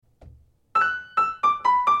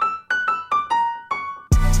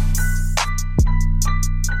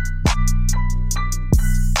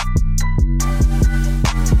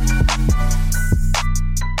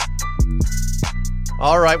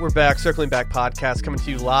All right, we're back. Circling Back podcast coming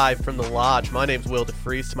to you live from the Lodge. My name's Will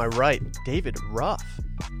DeFries. To my right, David Ruff.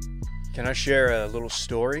 Can I share a little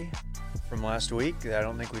story from last week that I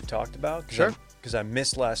don't think we've talked about? Sure. Because I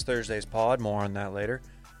missed last Thursday's pod. More on that later.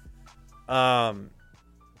 So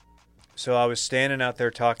I was standing out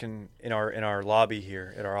there talking in our lobby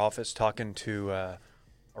here at our office, talking to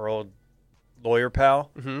our old lawyer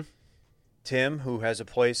pal, Tim, who has a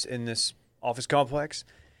place in this office complex,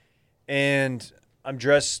 and I'm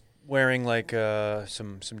dressed wearing like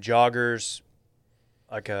some joggers,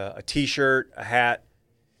 like a t-shirt, a hat,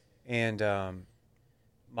 and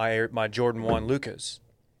my Jordan 1 Lucas.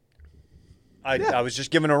 I was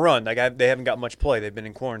just giving a run. Like they haven't got much play. They've been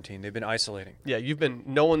in quarantine. They've been isolating. Yeah, you've been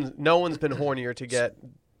no one's been hornier to get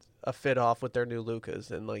a fit off with their new Lucas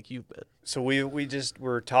than like you've been. So we just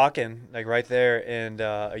were talking like right there, and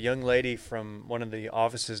a young lady from one of the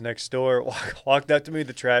offices next door walked up to me with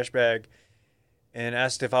the trash bag and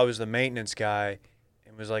asked if I was the maintenance guy,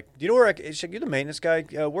 and was like, "Do you know where she's like, you're the maintenance guy?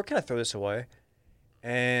 Where can I throw this away?"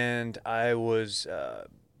 And I was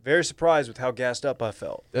very surprised with how gassed up I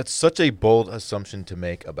felt. That's such a bold assumption to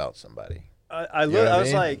make about somebody. I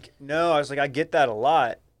was like, no, I was like, I get that a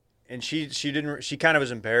lot. And she kind of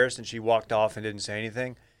was embarrassed, and she walked off and didn't say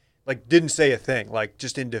anything. Like, didn't say a thing, like,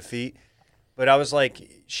 just in defeat. But I was like,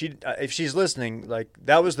 if she's listening, like,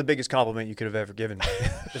 that was the biggest compliment you could have ever given me.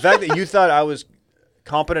 The fact that you thought I was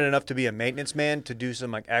competent enough to be a maintenance man, to do some,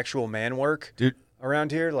 like, actual man work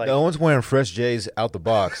around here. Like, no one's wearing fresh J's out the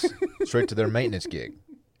box straight to their maintenance gig.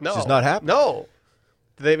 No, it's just not happening. No.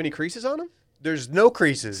 Do they have any creases on them? There's no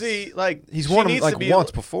creases. See, like he's worn them like once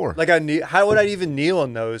before. Like how would I even kneel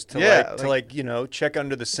on those to check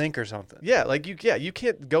under the sink or something? Yeah, like you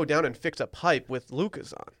can't go down and fix a pipe with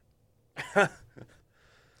Lucas on.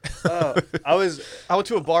 I went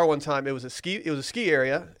to a bar one time. It was a ski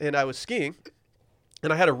area, and I was skiing,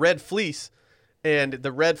 and I had a red fleece, and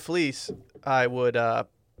the red fleece I would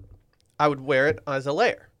wear it as a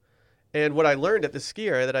layer. And what I learned at the ski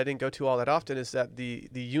area that I didn't go to all that often is that the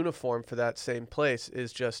uniform for that same place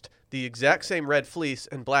is just the exact same red fleece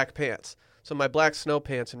and black pants. So my black snow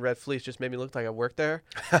pants and red fleece just made me look like I worked there.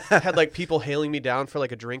 I had like people hailing me down for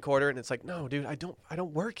like a drink order, and it's like, no, dude, I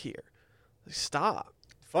don't work here. Like, stop.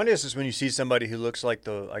 Funniest is when you see somebody who looks like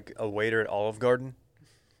a waiter at Olive Garden.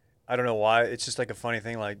 I don't know why. It's just like a funny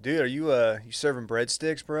thing. Like, dude, are you serving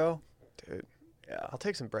breadsticks, bro? Dude, yeah, I'll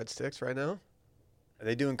take some breadsticks right now. Are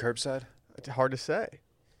they doing curbside? It's hard to say.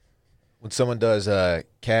 When someone does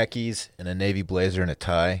khakis and a navy blazer and a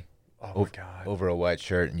tie over a white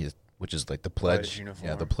shirt, which is like the pledge uniform.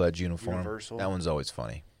 Yeah, the pledge uniform. Universal. That one's always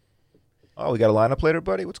funny. Oh, we got a lineup later,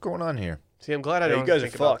 buddy? What's going on here? See, I'm glad I don't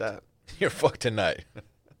think about that. You're fucked tonight.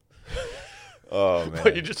 Oh, man.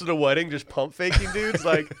 But you're just at a wedding just pump faking dudes,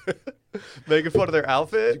 like making fun of their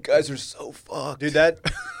outfit? You guys are so fucked. Dude,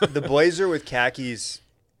 the blazer with khakis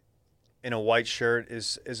in a white shirt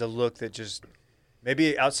is a look that just,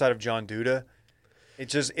 maybe outside of John Duda,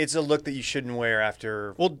 it's a look that you shouldn't wear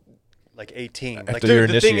after like 18. After like, you're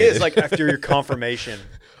the initiated. thing is, like, after your confirmation.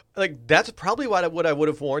 Like, that's probably what I would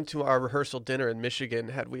have worn to our rehearsal dinner in Michigan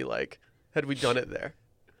had we done it there.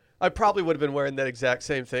 I probably would have been wearing that exact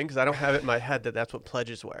same thing because I don't have it in my head that that's what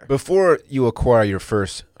pledges wear. Before you acquire your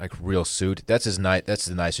first like real suit, that's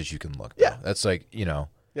the nicest you can look. Yeah. That's like,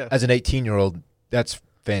 as an 18-year-old, that's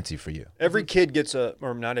fancy for you. Every kid gets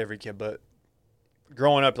or not every kid, but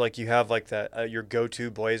growing up, like, you have like that your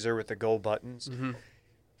go-to blazer with the gold buttons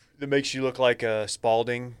that makes you look like a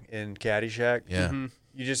Spalding in Caddyshack. Yeah.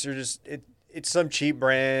 Mm-hmm. It's some cheap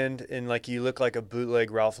brand, and like you look like a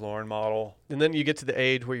bootleg Ralph Lauren model. And then you get to the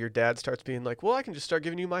age where your dad starts being like, well, I can just start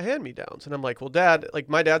giving you my hand-me-downs. And I'm like, well, Dad, like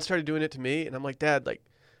my dad started doing it to me. And I'm like, Dad, like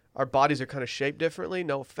our bodies are kind of shaped differently,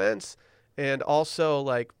 no offense. And also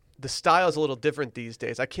like the style is a little different these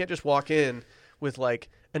days. I can't just walk in with like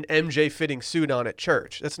an MJ fitting suit on at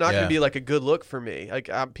church. That's not going to be like a good look for me. Like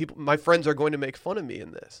my friends are going to make fun of me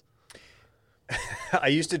in this. I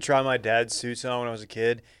used to try my dad's suits on when I was a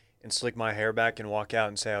kid and slick my hair back and walk out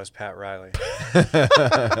and say I was Pat Riley.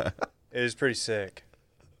 It was pretty sick.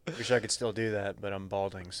 Wish I could still do that, but I'm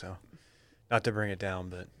balding, so not to bring it down,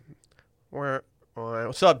 but.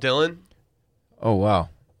 What's up, Dylan? Oh, wow.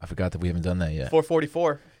 I forgot that we haven't done that yet.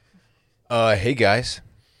 444. Hey, guys.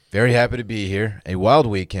 Very happy to be here. A wild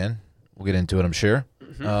weekend. We'll get into it, I'm sure.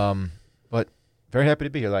 Mm-hmm. But very happy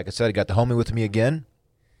to be here. Like I said, I got the homie with me again.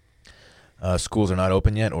 Schools are not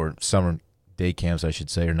open yet, or summer day camps, I should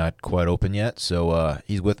say, are not quite open yet. So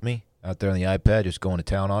he's with me out there on the iPad, just going to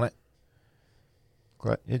town on it.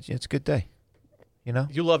 It's a good day,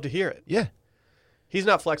 You love to hear it. Yeah. He's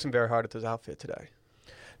not flexing very hard at his outfit today.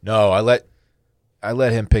 No, I let I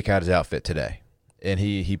let him pick out his outfit today, and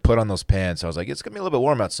he put on those pants. I was like, it's gonna be a little bit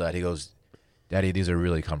warm outside. He goes, Daddy, these are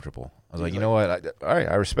really comfortable. I was like, you know what? All right,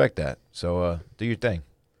 I respect that. So do your thing.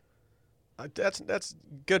 That's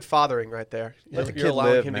good fathering right there. Let the You're kid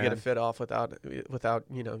allowing live, him to man. get a fit off without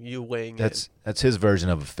you weighing That's in. his version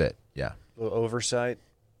of a fit. Yeah, A little oversight.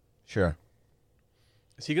 sure.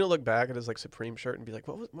 Is he gonna look back at his like Supreme shirt and be like,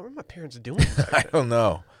 what were my parents doing back I then? don't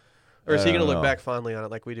know. Or is he I gonna don't look know. back fondly on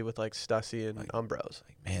it like we did with like Stussy and Umbros?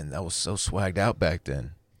 Man, that was so swagged out back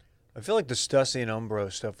then. I feel like the Stussy and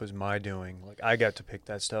Umbro stuff was my doing. Like I got to pick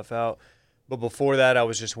that stuff out. But before that, I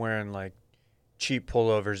was just wearing like cheap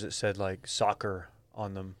pullovers that said like soccer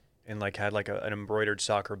on them and like had like an embroidered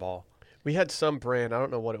soccer ball. We had some brand, I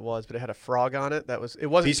don't know what it was, but it had a frog on it. It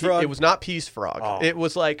wasn't Peace Frog? It was not Peace Frog. Oh. It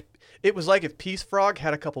was like if Peace Frog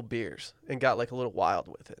had a couple beers and got like a little wild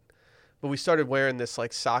with it. But we started wearing this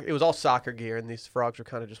like it was all soccer gear, and these frogs were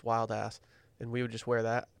kind of just wild ass, and we would just wear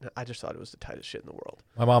that. And I just thought it was the tightest shit in the world.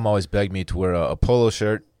 My mom always begged me to wear a polo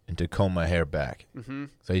shirt and to comb my hair back. Mm-hmm.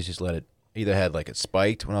 So I used to just let it either had like it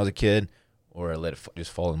spiked when I was a kid, or I let it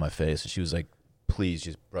just fall in my face. And she was like, "Please,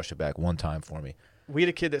 just brush it back one time for me." We had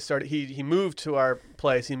a kid that started. He moved to our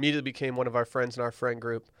place. He immediately became one of our friends in our friend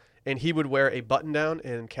group, and he would wear a button down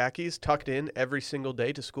and khakis tucked in every single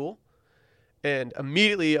day to school. And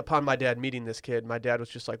immediately upon my dad meeting this kid, my dad was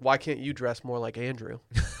just like, "Why can't you dress more like Andrew?"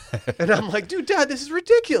 And I'm like, "Dude, Dad, this is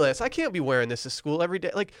ridiculous. I can't be wearing this to school every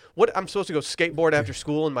day. Like, what? I'm supposed to go skateboard after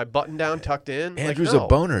school and my button down tucked in? Andrew's like, no. a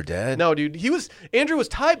boner, Dad. No, dude. Andrew was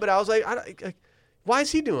tight, but I was like, why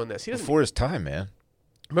is he doing this? He doesn't. Before his time, man.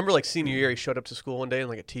 Remember, like senior year, he showed up to school one day in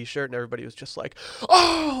like a t-shirt, and everybody was just like,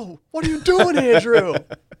 "Oh, what are you doing, Andrew?"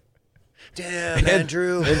 Damn,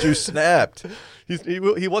 Andrew. Andrew snapped.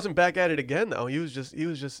 He wasn't back at it again though. He was just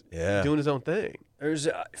Yeah. doing his own thing. There's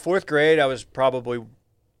fourth grade. I was probably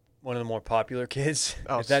one of the more popular kids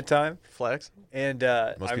Oh, at that time. Flex. And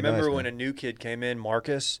Must I be remember nice, when man. a new kid came in,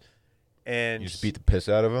 Marcus, and You just beat the piss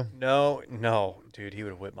out of him. no, dude, he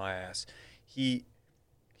would whip my ass.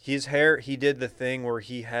 His hair, he did the thing where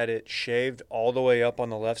he had it shaved all the way up on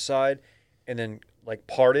the left side, and then like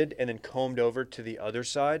parted and then combed over to the other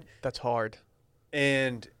side, That's hard.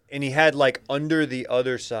 and he had like under the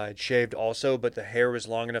other side shaved also, but the hair was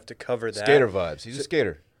long enough to cover that. Skater vibes. He's a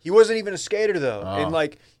skater. He wasn't even a skater though, Oh. and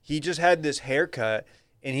like he just had this haircut,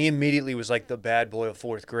 and he immediately was like the bad boy of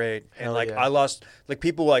fourth grade, and Hell like yeah. I lost like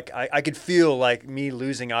people like I could feel like me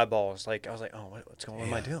losing eyeballs. Like I was like, oh, what's going? What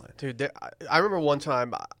am I doing? Dude, I remember one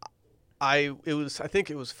time I think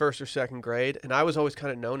it was first or second grade, and I was always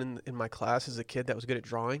kind of known in my class as a kid that was good at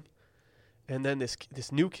drawing. And then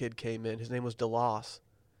this new kid came in. His name was DeLoss,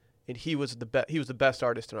 and he was the best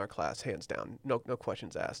artist in our class, hands down. No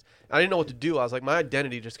questions asked. I didn't know what to do. I was like, my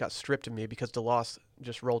identity just got stripped of me because DeLoss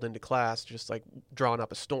just rolled into class just like drawing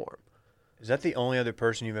up a storm. Is that the only other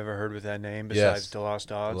person you've ever heard with that name besides Yes.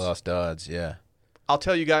 DeLost Odds? Lost odds. Yeah. I'll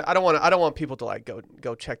tell you guys, I don't want people to like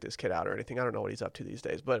go check this kid out or anything. I don't know what he's up to these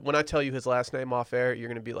days. But when I tell you his last name off air, you're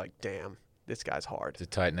gonna be like, damn, this guy's hard. It's a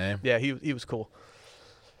tight name. Yeah, he was cool.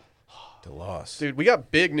 DeLoss. Dude, we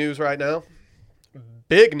got big news right now.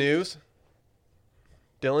 Big news.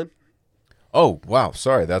 Dylan? Oh, wow.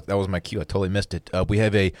 Sorry. That was my cue. I totally missed it. We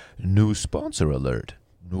have a new sponsor alert.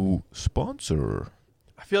 New sponsor.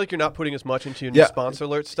 I feel like you're not putting as much into your Yeah, new sponsor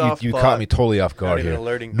alert stuff. You but caught me totally off guard even here.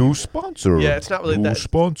 alerting New people. sponsor. Yeah, it's not really new that-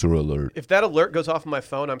 sponsor alert. If that alert goes off on my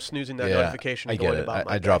phone, I'm snoozing that notification. I and get going it. about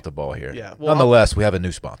my I day. dropped the ball here. Yeah, well, Nonetheless, we have a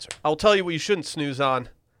new sponsor. I'll tell you what you shouldn't snooze on.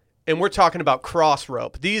 And we're talking about cross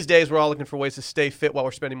rope. These days, we're all looking for ways to stay fit while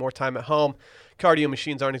we're spending more time at home. Cardio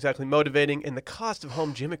machines aren't exactly motivating, and the cost of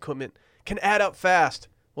home gym equipment can add up fast.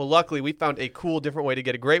 Well, luckily, we found a cool, different way to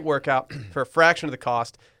get a great workout for a fraction of the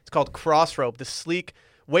cost. It's called Cross Rope, the sleek,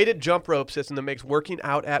 weighted jump rope system that makes working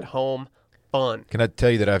out at home fun. Can I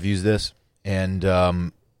tell you that I've used this? And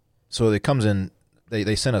so it comes in,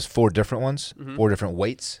 they sent us 4 different ones, 4 different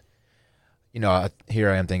weights. You know, here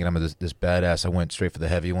I am thinking I'm this badass. I went straight for the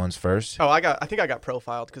heavy ones first. Oh, I think I got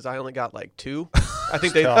profiled because I only got like 2. I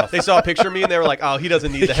think they saw a picture of me and they were like, "Oh, he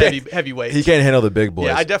doesn't need the heavy weights." He can't handle the big boys.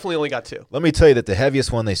 Yeah, I definitely only got 2. Let me tell you that the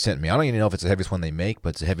heaviest one they sent me, I don't even know if it's the heaviest one they make, but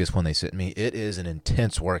it's the heaviest one they sent me. It is an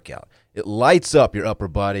intense workout. It lights up your upper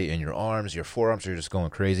body and your arms. Your forearms are just going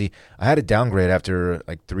crazy. I had to downgrade after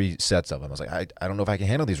like 3 sets of them. I was like, I don't know if I can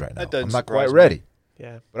handle these right now. That doesn't I'm not surprise quite me. ready.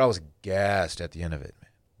 Yeah. But I was gassed at the end of it, man.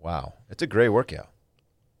 Wow. It's a great workout.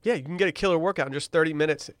 Yeah, you can get a killer workout in just 30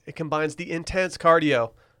 minutes. It combines the intense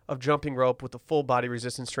cardio of jumping rope with the full body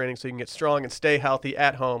resistance training so you can get strong and stay healthy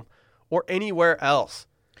at home or anywhere else.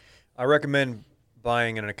 I recommend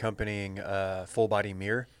buying an accompanying full body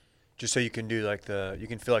mirror just so you can do like you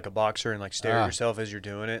can feel like a boxer and like stare at yourself as you're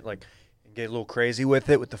doing it, like and get a little crazy with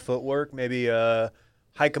it with the footwork. Maybe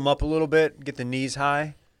hike them up a little bit, get the knees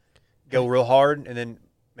high, go real hard, and then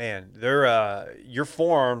man, they're your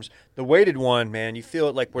forearms. The weighted one, man, you feel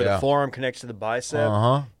it like where the forearm connects to the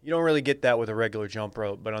bicep. You don't really get that with a regular jump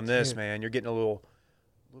rope, but on this, man, you're getting a little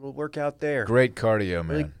workout there. Great cardio,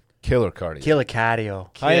 man. Really Killer cardio. Killer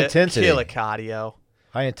cardio. High intensity. Killer cardio.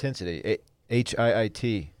 High intensity.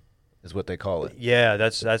 HIIT is what they call it. Yeah,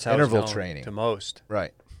 that's how interval it's known training to most.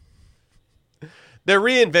 Right. They're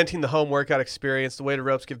reinventing the home workout experience. The weighted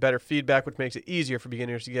ropes give better feedback, which makes it easier for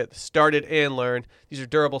beginners to get started and learn. These are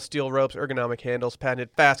durable steel ropes, ergonomic handles,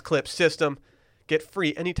 patented fast clip system. Get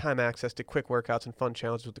free anytime access to quick workouts and fun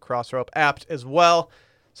challenges with the CrossRope app as well,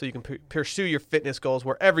 so you can pursue your fitness goals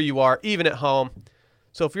wherever you are, even at home.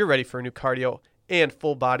 So if you're ready for a new cardio and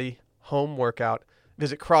full body home workout,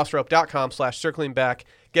 visit crossrope.com/circlingback.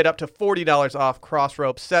 Get up to $40 off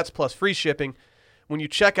CrossRope sets plus free shipping when you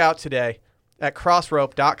check out today at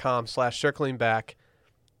crossrope.com/circlingback.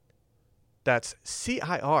 That's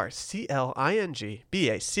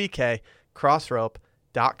CIRCLINGBACK,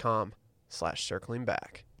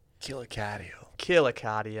 crossrope.com/circlingback. Killer cardio. Killer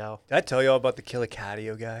cardio. Did I tell you all about the Killer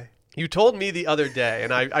cardio guy? You told me the other day,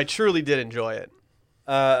 and I truly did enjoy it.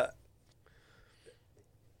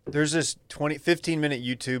 There's this 15-minute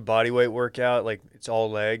YouTube bodyweight workout, like it's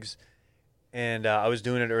all legs, and I was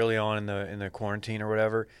doing it early on in the quarantine or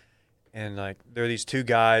whatever, and like there are these two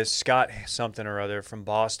guys, Scott something or other from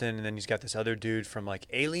Boston, and then he's got this other dude from like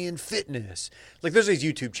Alien Fitness. Like there's these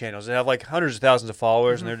YouTube channels that have like hundreds of thousands of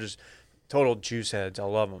followers, and they're just total juice heads. I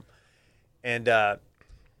love them, and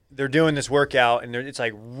they're doing this workout, and it's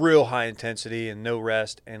like real high intensity and no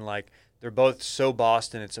rest, and like they're both so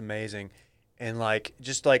Boston, it's amazing. And like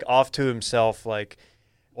just like off to himself, like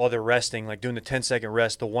while they're resting, like doing the 10-second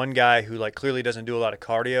rest, the one guy who like clearly doesn't do a lot of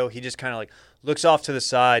cardio, he just kind of like looks off to the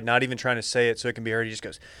side, not even trying to say it so it can be heard. He just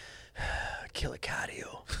goes, "Killer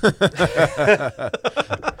cardio."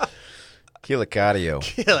 Killer cardio.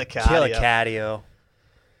 Killer cardio. Killer cardio.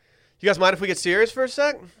 You guys mind if we get serious for a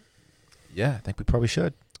sec? Yeah, I think we probably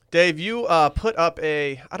should. Dave, you put up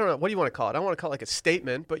I don't know, what do you want to call it? I don't want to call it like a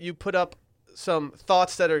statement, but you put up some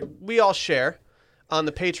thoughts that we all share on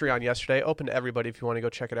the Patreon yesterday. Open to everybody if you want to go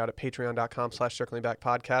check it out at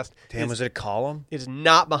patreon.com/circlingbackpodcast. Damn, was it a column? It is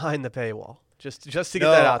not behind the paywall. Just to get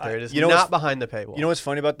that out there. It is not behind the paywall. You know what's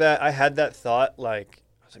funny about that? I had that thought, like,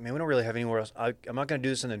 I was like, man, we don't really have anywhere else. I'm not going to do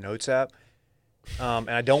this in the notes app. And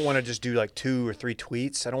I don't want to just do like 2 or 3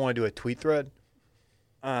 tweets. I don't want to do a tweet thread.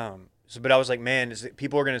 But I was like, man,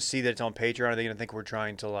 people are going to see that it's on Patreon. Are they going to think we're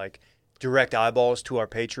trying to like direct eyeballs to our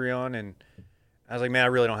Patreon? And I was like, man, I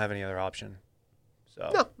really don't have any other option.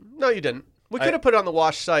 So No, you didn't. We could have put it on the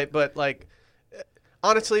Wash site, but like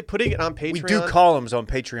honestly, putting it on Patreon. We do columns on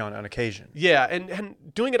Patreon on occasion. Yeah, and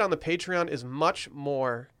doing it on the Patreon is much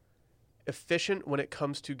more efficient when it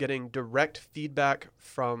comes to getting direct feedback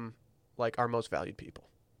from like our most valued people.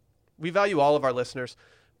 We value all of our listeners,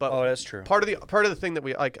 but that's true. Part of the thing that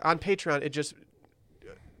we like on Patreon, it just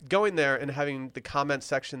going there and having the comment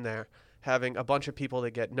section there, having a bunch of people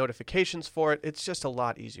that get notifications for it, it's just a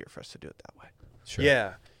lot easier for us to do it that way. Sure.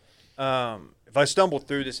 Yeah. If I stumbled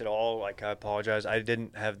through this at all, like I apologize. I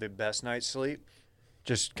didn't have the best night's sleep.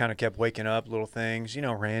 Just kind of kept waking up, little things. You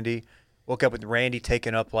know, Randy. Woke up with Randy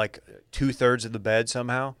taking up like 2/3 of the bed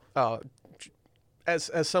somehow. As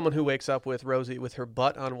someone who wakes up with Rosie with her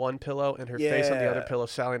butt on one pillow and her face on the other pillow,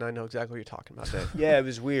 Sally and I know exactly what you're talking about, Dave. Yeah, it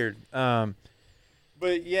was weird.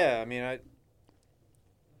 But yeah, I mean,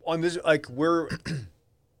 on this, like we're,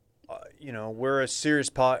 we're a serious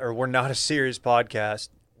we're not a serious podcast.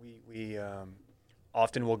 We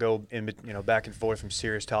often will go back and forth from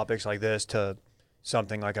serious topics like this to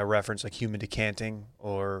something like I reference like human decanting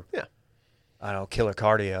or I don't know, killer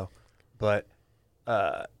cardio, but.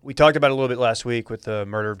 We talked about it a little bit last week with the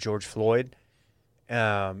murder of George Floyd,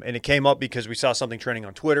 and it came up because we saw something trending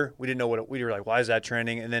on Twitter. We didn't know we were like, why is that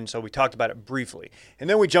trending? And then so we talked about it briefly, and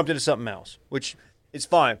then we jumped into something else, which is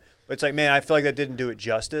fine. But it's like, man, I feel like that didn't do it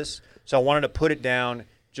justice. So I wanted to put it down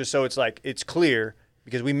just so it's like it's clear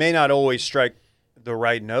because we may not always strike the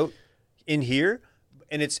right note in here,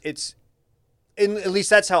 and at least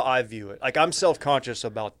that's how I view it. Like I'm self-conscious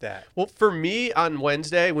about that. Well, for me on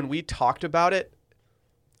Wednesday when we talked about it.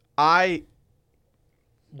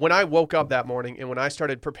 When I woke up that morning and when I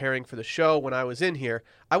started preparing for the show, when I was in here,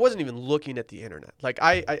 I wasn't even looking at the internet. Like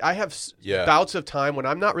I have bouts of time when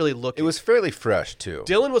I'm not really looking. It was fairly fresh too.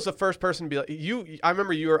 Dylan was the first person to be like, I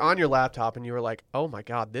remember you were on your laptop and you were like, oh my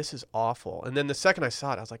God, this is awful. And then the second I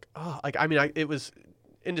saw it, I was like, oh, like, I mean, it was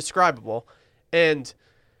indescribable. And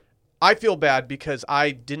I feel bad because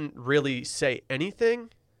I didn't really say anything.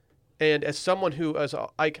 And as someone who,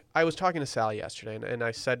 like, I was talking to Sally yesterday, and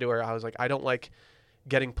I said to her, I was like, I don't like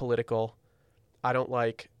getting political. I don't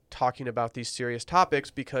like talking about these serious topics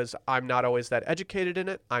because I'm not always that educated in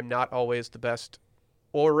it. I'm not always the best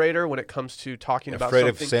orator when it comes to talking about something.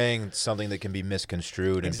 Afraid of saying something that can be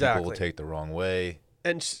misconstrued and people will take the wrong way.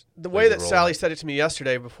 And the way that Sally said it to me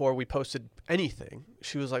yesterday before we posted anything,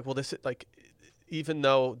 she was like, well, this is like, even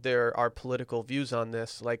though there are political views on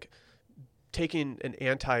this, like taking an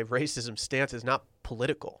anti-racism stance is not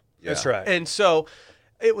political. Yeah. That's right. And so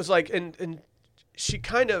it was like, and she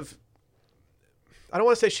kind of, I don't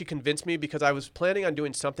want to say she convinced me because I was planning on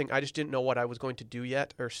doing something. I just didn't know what I was going to do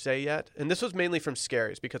yet or say yet. And this was mainly from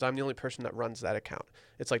Scaries because I'm the only person that runs that account.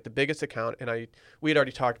 It's like the biggest account. And we had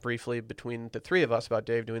already talked briefly between the three of us about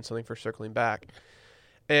Dave doing something for Circling Back.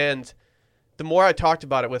 And the more I talked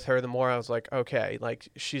about it with her, the more I was like, okay, like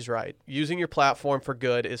she's right. Using your platform for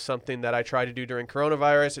good is something that I try to do during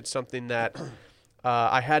coronavirus. It's something that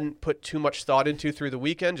I hadn't put too much thought into through the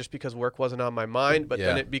weekend just because work wasn't on my mind. But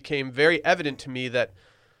then it became very evident to me that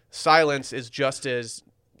silence is just as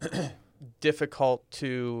difficult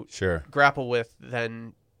to grapple with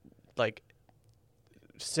than like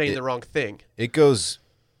saying the wrong thing. It goes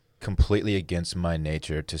completely against my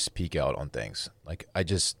nature to speak out on things. Like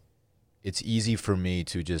it's easy for me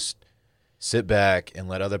to just sit back and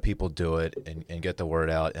let other people do it and get the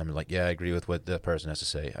word out. And I'm like, yeah, I agree with what that person has to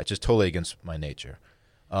say. It's just totally against my nature.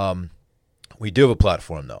 We do have a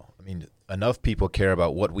platform, though. I mean, enough people care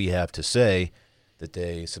about what we have to say that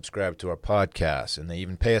they subscribe to our podcast, and they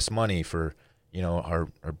even pay us money for, our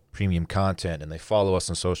premium content, and they follow us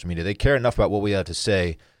on social media. They care enough about what we have to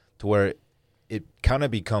say to where it kind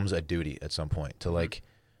of becomes a duty at some point to like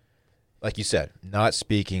you said, not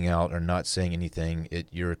speaking out or not saying anything,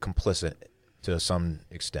 you're complicit to some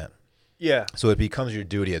extent. Yeah. So it becomes your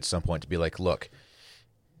duty at some point to be like, look,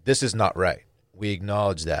 this is not right. We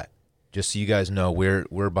acknowledge that. Just so you guys know,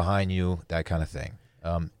 we're behind you, that kind of thing.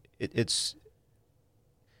 It's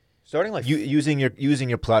starting like using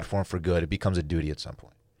your platform for good. It becomes a duty at some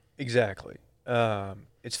point. Exactly.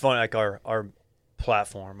 It's fun, like our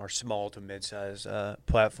platform, our small to mid-size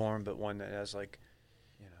platform, but one that has like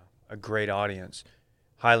a great audience,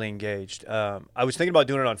 highly engaged. I was thinking about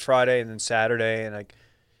doing it on Friday and then Saturday, and I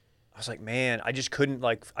was like, man, I just couldn't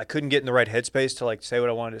get in the right headspace to like say what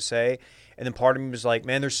I wanted to say. And then part of me was like,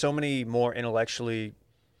 man, there's so many more intellectually,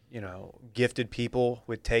 gifted people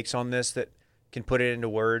with takes on this that can put it into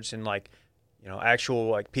words, and like, actual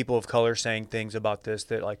like people of color saying things about this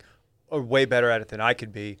that like are way better at it than I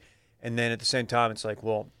could be. And then at the same time, it's like,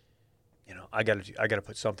 well, I got to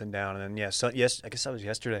put something down. And then yes, I guess that was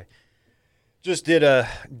yesterday. Just did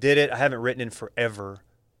it. I haven't written in forever.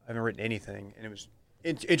 I haven't written anything, and it was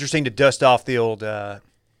interesting to dust off the old pad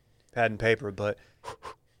and paper. But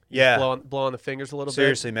yeah, blow on the fingers a little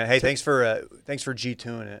Seriously, bit. man. Hey, thanks for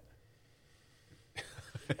G2ing it.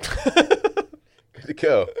 Good to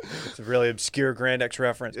go. It's a really obscure Grand X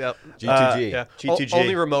reference. Yep. G2G. Yeah. G2G.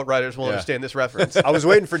 Only remote writers will understand this reference. I was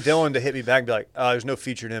waiting for Dylan to hit me back and be like, there's no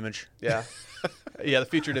featured image. Yeah. Yeah, the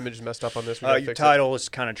featured image is messed up on this. Your title is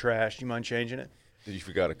kind of trash. You mind changing it? Did you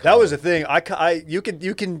forgot a That was the thing. You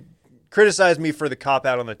can criticize me for the cop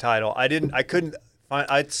out on the title. I couldn't find.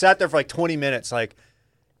 I sat there for like 20 minutes, like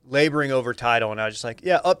laboring over title, and I was just like,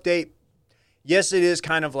 yeah, update. Yes, it is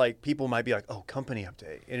kind of like people might be like, oh, company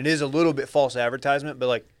update, and it is a little bit false advertisement, but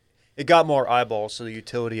like it got more eyeballs, so the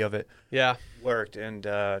utility of it worked. And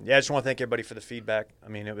I just want to thank everybody for the feedback. I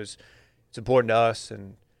mean, it's important to us,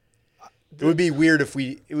 and it would be weird as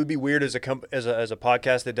a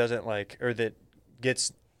podcast that doesn't like, or that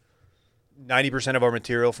gets 90% of our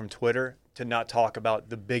material from Twitter, to not talk about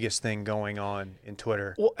the biggest thing going on in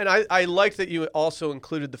Twitter. Well, and I like that you also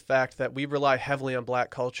included the fact that we rely heavily on Black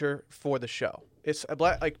culture for the show. It's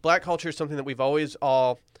Black culture is something that we've always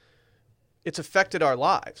it's affected our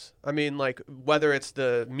lives. I mean, like whether it's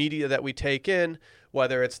the media that we take in,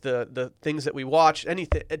 whether it's the things that we watch,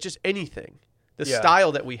 anything, just anything, the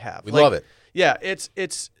style that we have. We love it. Yeah,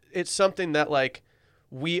 it's something that like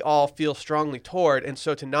we all feel strongly toward, and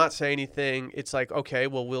so to not say anything, it's like, okay,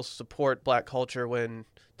 well, we'll support Black culture when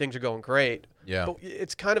things are going great. Yeah. But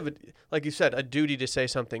it's kind of, like you said, a duty to say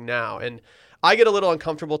something now. And I get a little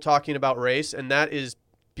uncomfortable talking about race, and that is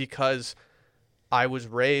because I was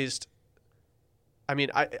raised, I mean,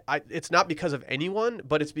 it's not because of anyone,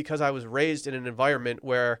 but it's because I was raised in an environment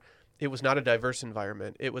where it was not a diverse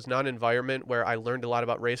environment. It was not an environment where I learned a lot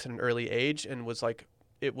about race at an early age, and was like,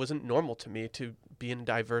 it wasn't normal to me to be in a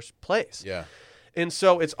diverse place. Yeah. And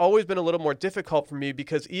so it's always been a little more difficult for me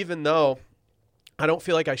because even though I don't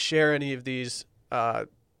feel like I share any of these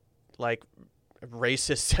like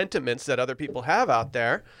racist sentiments that other people have out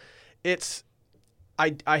there. It's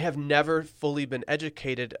I have never fully been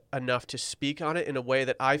educated enough to speak on it in a way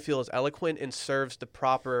that I feel is eloquent and serves the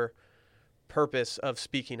proper purpose of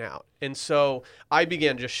speaking out. And so I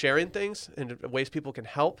began just sharing things in ways people can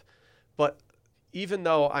help. But even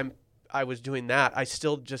though I was doing that, I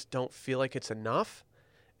still just don't feel like it's enough.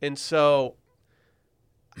 And so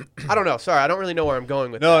I don't know. Sorry, I don't really know where I'm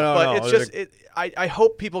going with that. But it's just I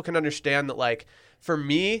hope people can understand that, like, for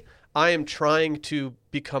me, I am trying to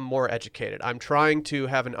become more educated. I'm trying to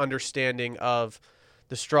have an understanding of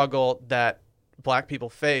the struggle that Black people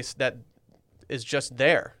face that is just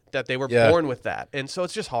there, that they were born with that. And so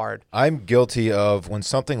it's just hard. I'm guilty of when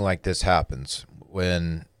something like this happens,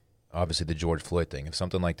 when obviously the George Floyd thing, if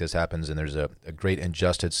something like this happens and there's a great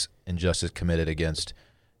injustice committed against,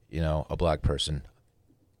 a Black person,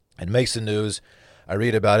 it makes the news. I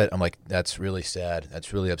read about it. I'm like, that's really sad.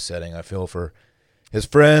 That's really upsetting. I feel for his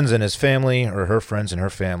friends and his family, or her friends and her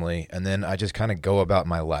family, and then I just kind of go about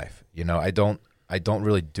my life. I don't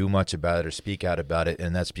really do much about it or speak out about it,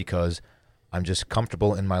 and that's because I'm just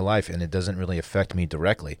comfortable in my life, and it doesn't really affect me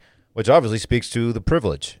directly, which obviously speaks to the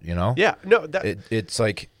privilege. Yeah, no, it's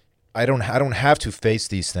like I don't have to face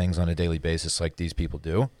these things on a daily basis like these people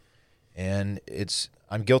do, and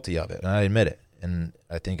I'm guilty of it, and I admit it, and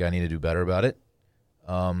I think I need to do better about it.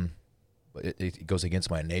 But it goes against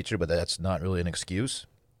my nature, but that's not really an excuse.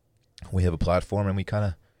 We have a platform, and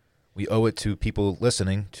we owe it to people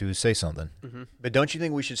listening to say something. Mm-hmm. But don't you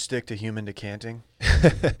think we should stick to human decanting?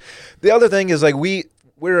 The other thing is, like, we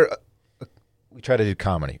try to do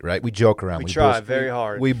comedy, right? We joke around. We try very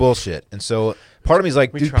hard. We bullshit, and so part of me is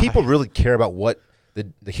like, do people really care about what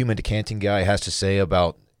the human decanting guy has to say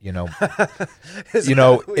about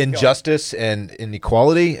injustice and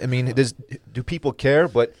inequality? I mean, do people care?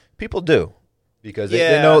 But people do, because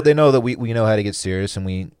they know that we know how to get serious,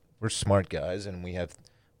 and we're smart guys, and we have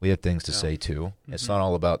things to say too. Mm-hmm.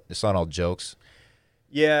 It's not all jokes.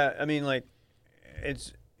 Yeah, I mean, like,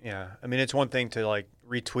 it's one thing to, like,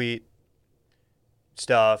 retweet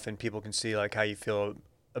stuff and people can see, like, how you feel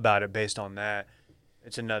about it based on that.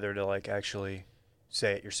 It's another to, like, actually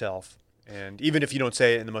say it yourself. And even if you don't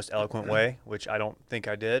say it in the most eloquent way, which I don't think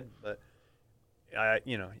I did, but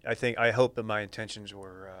I hope that my intentions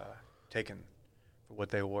were taken for what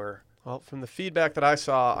they were. Well, from the feedback that I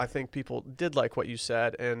saw, I think people did like what you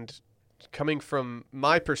said. And coming from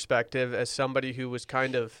my perspective as somebody who was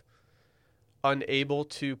kind of unable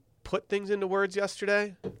to put things into words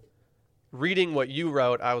yesterday, reading what you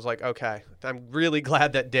wrote, I was like, okay, I'm really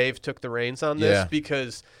glad that Dave took the reins on this,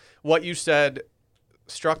 because what you said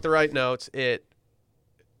struck the right notes.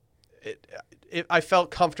 I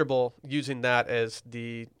felt comfortable using that as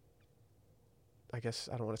I guess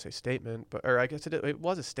I don't want to say statement, or I guess it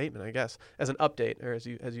was a statement, I guess, as an update, or as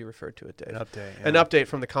you referred to it, Dave. An update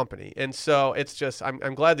from the company. And so it's just,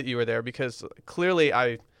 I'm glad that you were there, because clearly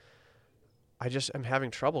I just am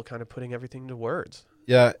having trouble kind of putting everything into words.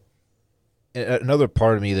 Yeah. Another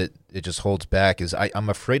part of me that it just holds back is I'm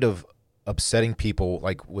afraid of upsetting people,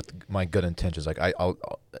 like, with my good intentions. Like, I'll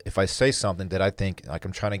if I say something that I think, like,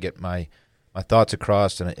 I'm trying to get my thoughts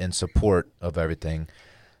across in support of everything,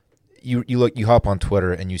 you hop on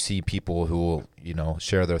Twitter and you see people who will,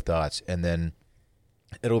 share their thoughts, and then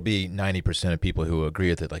it'll be 90% of people who agree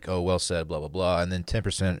with it, like, oh, well said, blah blah blah, and then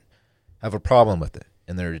 10% have a problem with it,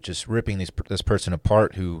 and they're just ripping this person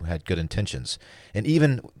apart who had good intentions. And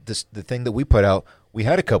even the thing that we put out, we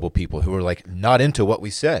had a couple people who were, like, not into what we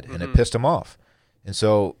said, and it pissed them off. And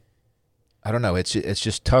so I don't know, it's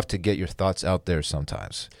just tough to get your thoughts out there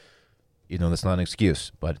sometimes. That's not an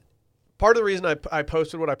excuse, but part of the reason I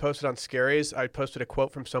posted what I posted on Scaries, I posted a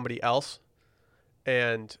quote from somebody else,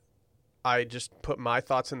 and I just put my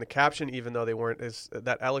thoughts in the caption, even though they weren't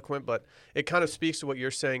that eloquent. But it kind of speaks to what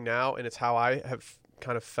you're saying now, and it's how I have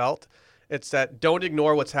kind of felt. It's that don't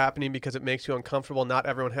ignore what's happening because it makes you uncomfortable. Not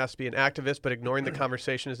everyone has to be an activist, but ignoring the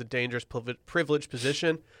conversation is a dangerous, privileged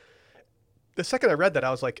position. The second I read that,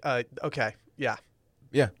 I was like, okay, yeah.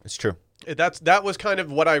 Yeah, it's true. That was kind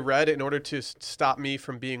of what I read in order to stop me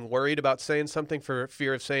from being worried about saying something for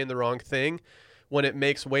fear of saying the wrong thing, when it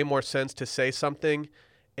makes way more sense to say something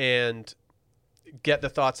and get the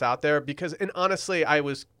thoughts out there. Because, and honestly, I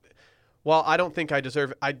don't think I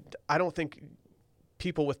don't think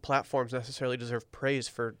people with platforms necessarily deserve praise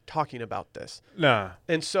for talking about this. Nah.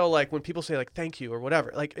 And so, like, when people say, like, thank you or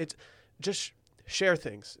whatever, like, it's just share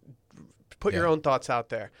things, put your own thoughts out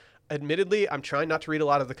there. Admittedly, I'm trying not to read a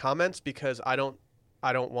lot of the comments because I don't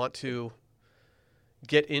want to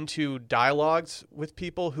get into dialogues with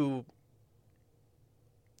people who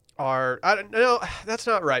are I don't know. That's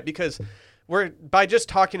not right because we're by just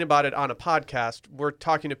talking about it on a podcast, we're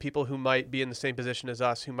talking to people who might be in the same position as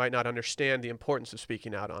us, who might not understand the importance of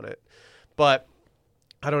speaking out on it. But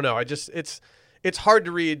I don't know. It's hard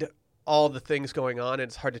to read all the things going on, and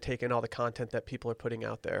it's hard to take in all the content that people are putting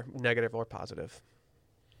out there, negative or positive.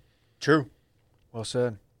 True. Well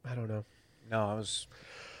said. I don't know. No, I was.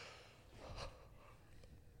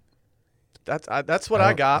 That's what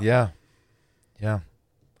I got. Yeah.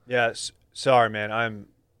 Yeah. Sorry, man.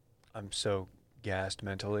 I'm so gassed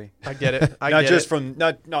mentally. I get it. Not just from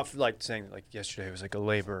not for like saying like yesterday was like a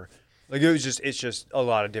labor. Like it's just a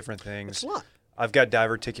lot of different things. It's a lot. I've got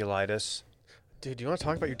diverticulitis. Dude, do you want to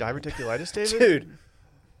talk about your diverticulitis, David? Dude,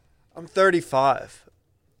 I'm 35.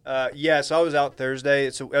 Yeah, so I was out Thursday.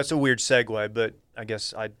 That's a weird segue, but I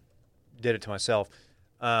guess I did it to myself.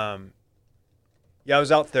 Yeah, I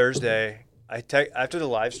was out Thursday. After the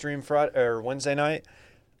live stream Wednesday night,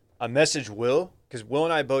 I messaged Will because Will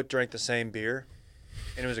and I both drank the same beer,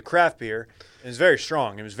 and it was a craft beer. It was very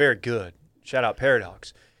strong. It was very good. Shout out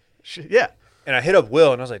Paradox. Yeah. And I hit up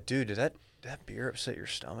Will, and I was like, dude, did that beer upset your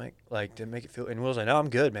stomach? Like, did it make it feel? And Will's like, no, I'm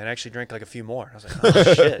good, man. I actually drank like a few more. I was like,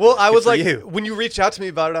 oh, shit. Well, I Good was for like, you. when you reached out to me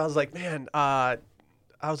about it, I was like, man, I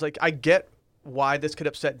get why this could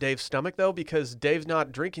upset Dave's stomach, though, because Dave's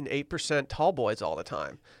not drinking 8% tall boys all the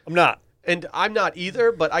time. I'm not. And I'm not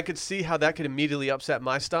either, but I could see how that could immediately upset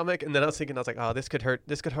my stomach. And then I was like, oh, this could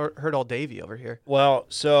hurt old Davey over here. Well,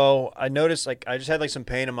 so I noticed, like, I just had, like, some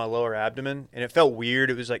pain in my lower abdomen, and it felt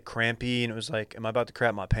weird. It was, like, crampy, and it was like, am I about to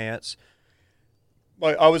crap my pants?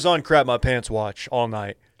 Like, I was on crap my pants watch all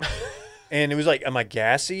night. And it was like, am I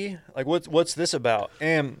gassy? Like, what's this about?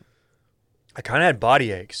 And I kind of had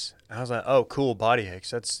body aches. And I was like, oh, cool, body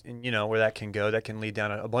aches. That's, where that can go. That can lead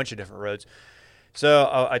down a bunch of different roads.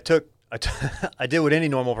 So I did what any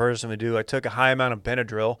normal person would do. I took a high amount of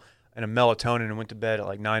Benadryl and a melatonin and went to bed at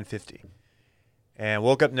like 9:50. And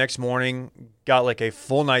woke up next morning, got like a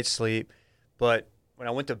full night's sleep. But when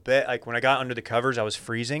I went to bed, like when I got under the covers, I was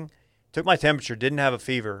freezing. Took my temperature, didn't have a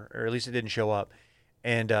fever, or at least it didn't show up.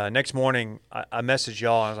 And next morning, I messaged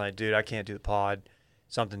y'all. And I was like, dude, I can't do the pod.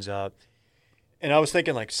 Something's up. And I was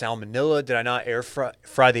thinking like salmonella. Did I not air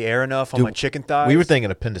fry the air enough on my chicken thighs? We were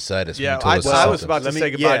thinking appendicitis. Yeah, when you told us I was the about to symptoms.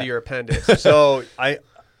 say goodbye to your appendix. So I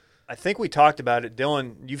think we talked about it.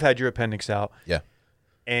 Dylan, you've had your appendix out. Yeah.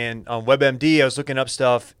 And on WebMD, I was looking up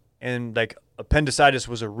stuff, and like appendicitis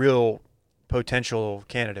was a real potential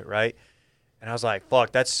candidate, right? And I was like,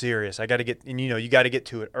 fuck, that's serious. I got to get, and you got to get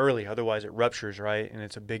to it early. Otherwise it ruptures, right? And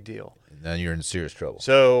it's a big deal. And then you're in serious trouble.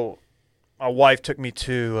 So my wife took me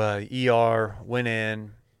to ER, went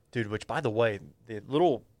in. Dude, which, by the way, the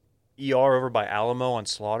little ER over by Alamo on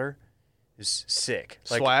Slaughter is sick.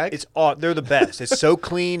 Like, Swag? They're the best. It's so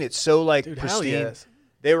clean. It's so, like, Dude, pristine. hell yes.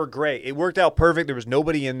 They were great. It worked out perfect. There was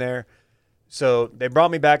nobody in there. So they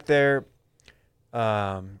brought me back there,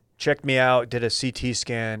 checked me out, did a CT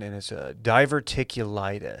scan, and it's a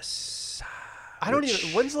diverticulitis.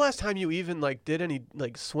 When's the last time you even like did any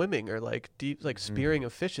like swimming or like deep like spearing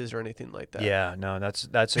of fishes or anything like that? Yeah, no,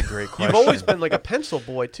 that's a great question. You've always been like a pencil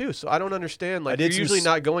boy too, so I don't understand. Like, I you're did usually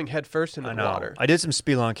not going head first into I the know. water. I did some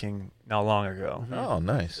spelunking not long ago. Oh,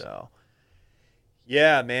 nice. So,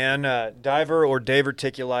 yeah, man, diver or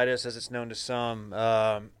diverticulitis, as it's known to some,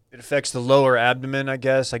 it affects the lower abdomen, I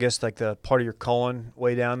guess like the part of your colon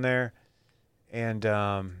way down there, and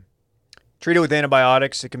treated with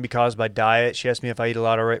antibiotics. It can be caused by diet. She asked me if I eat a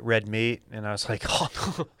lot of red meat, and I was like,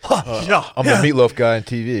 yeah. I'm a meatloaf guy on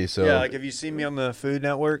TV, so Yeah, like, have you seen me on the Food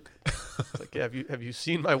Network? Like, yeah, have you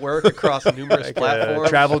seen my work across numerous platforms?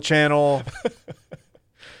 Travel Channel.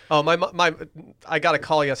 Oh, I got a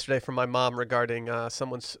call yesterday from my mom regarding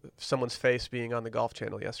someone's face being on the Golf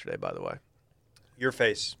Channel yesterday. By the way, Your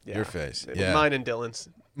face. yeah. your face. It was Yeah. mine and Dylan's.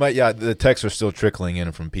 The texts are still trickling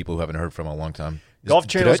in from people who haven't heard from a long time. Golf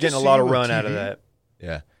Did I Channel's just getting a see lot you of on run out of TV? that.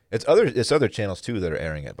 Yeah. It's other channels too that are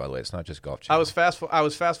airing it, by the way. It's not just Golf Channel. I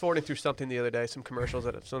was fast forwarding through something the other day, some commercials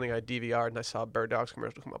that something I DVR'd, and I saw a Bird Dogs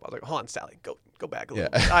commercial come up. I was like, hold on, Sally, go back a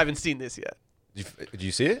little bit. I haven't seen this yet. Did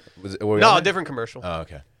you see it? Were we No, on a it? different commercial. Oh,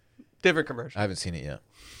 okay. Different commercial. I haven't seen it yet.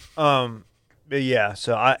 But yeah,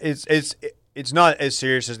 so it's not as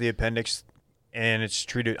serious as the appendix, and it's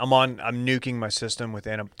treated. I'm nuking my system with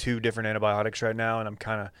 2 different antibiotics right now, and I'm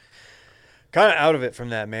kind of out of it from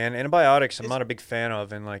that, man. Antibiotics, I'm not a big fan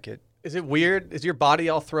of, and like it. Is it weird? Is your body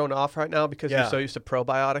all thrown off right now because you're Yeah. so used to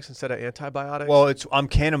probiotics instead of antibiotics? Well, I'm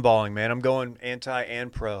cannonballing, man. I'm going anti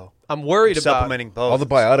and pro. I'm worried about supplementing both. All the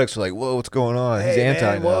biotics are like, whoa, what's going on? He's Hey, anti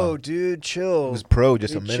man, now. whoa, dude, chill. He was pro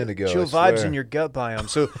just a Dude, minute ago. Chill I swear. vibes in your gut biome.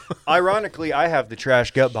 So, ironically, I have the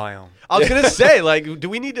trash gut biome. I was gonna say, like, do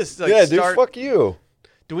we need to like Yeah, start? dude, fuck you.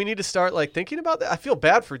 Do we need to start like thinking about that? I feel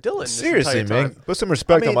bad for Dylan. this Seriously, entire man. time. Put some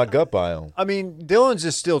respect I mean- on my gut biome. I mean, Dylan's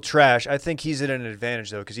is still trash. I think he's at an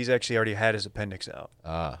advantage, though, because he's actually already had his appendix out.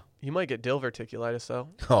 Ah. You might get diverticulitis though.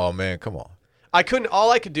 Oh, man, come on. I couldn't.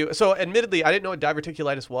 All I could do. So, admittedly, I didn't know what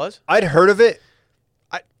diverticulitis was. I'd heard of it.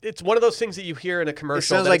 It's one of those things that you hear in a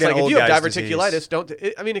commercial. sounds that like it's an if old you have guy's diverticulitis, disease. don't.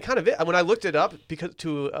 I mean, it kind of. When I looked it up, because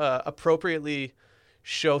to appropriately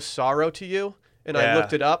show sorrow to you, and I Yeah.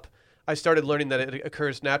 looked it up, I started learning that it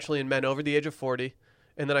occurs naturally in men over the age of 40.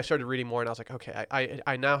 And then I started reading more, and I was like, okay,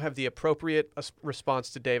 I now have the appropriate response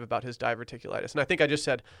to Dave about his diverticulitis. And I think I just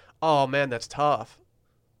said, oh man, that's tough.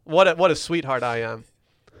 What a sweetheart I am.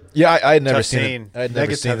 Yeah, I had never Tough seen scene. it. I had never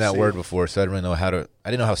Mega seen tough that scene. word before, so I didn't really know how to. I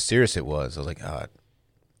didn't know how serious it was. I was like, oh,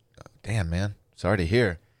 damn, man. Sorry to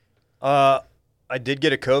hear. I did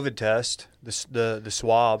get a COVID test, the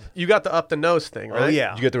swab. You got the up the nose thing, right? Oh, yeah.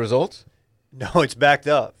 Did you get the results? No, it's backed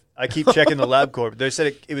up. I keep checking the LabCorp. They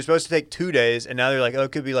said it was supposed to take 2 days, and now they're like, oh,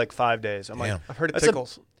 it could be like 5 days. I'm Damn. like, I've heard it That's a-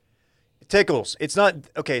 tickles. it tickles. It's not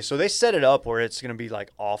okay. So they set it up where it's going to be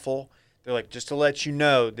like awful. They're like, just to let you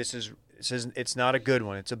know, it's not a good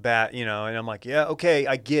one. It's a bad, And I'm like, yeah, okay,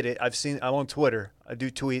 I get it. I'm on Twitter. I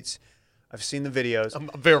do tweets. I've seen the videos. I'm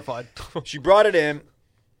verified. She brought it in,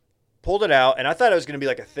 pulled it out, and I thought it was going to be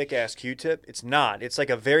like a thick ass Q-tip. It's not. It's like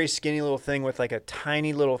a very skinny little thing with like a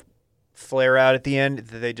tiny little flare out at the end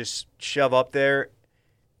that they just shove up there,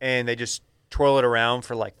 and they just twirl it around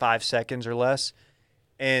for like 5 seconds or less,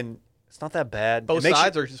 and it's not that bad. Both It makes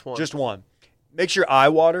sides you- or just one? Just one. Makes your eye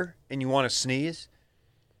water, and you want to sneeze.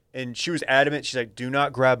 And she was adamant. She's like, "Do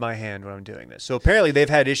not grab my hand when I'm doing this." So apparently, they've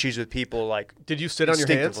had issues with people like Did you sit on your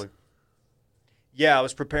hands? instinctively. Yeah, I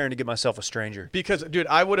was preparing to get myself a stranger. Because, dude,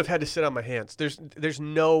 I would have had to sit on my hands. There's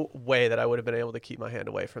no way that I would have been able to keep my hand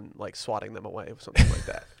away from like swatting them away with something like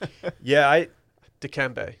that. Yeah,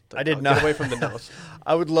 Dikembe. I did not. Get away from the nose.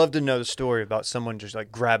 I would love to know the story about someone just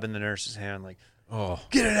like grabbing the nurse's hand, like, Oh,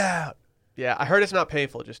 "Get it out." Yeah, I heard it's not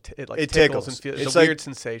painful. Just it It tickles tickles. and feels. It's It's a like- weird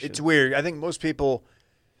sensation. It's weird. I think most people,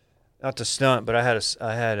 not to stunt, but I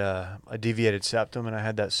had a deviated septum, and I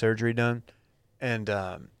had that surgery done, and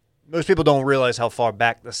most people don't realize how far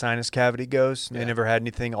back the sinus cavity goes. They never had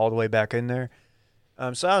anything all the way back in there.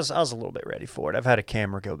 So I was a little bit ready for it. I've had a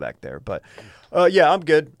camera go back there, but yeah, I'm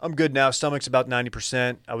good. I'm good now. Stomach's about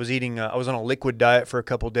 90%. I was eating. I was on a liquid diet for a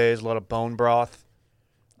couple days. A lot of bone broth.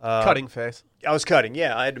 Cutting face. I was cutting.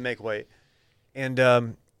 Yeah, I had to make weight, and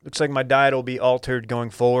looks like my diet will be altered going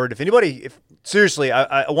forward. If seriously,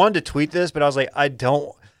 I wanted to tweet this, but I was like, I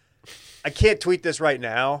can't tweet this right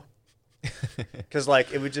now because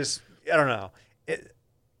like it would just, I don't know.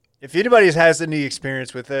 If anybody has any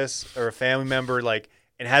experience with this or a family member like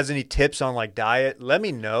and has any tips on like diet, let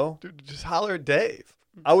me know. Dude, just holler at Dave.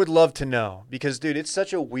 I would love to know because, dude, it's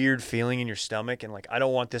such a weird feeling in your stomach, and like I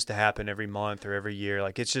don't want this to happen every month or every year.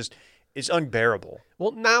 Like it's unbearable.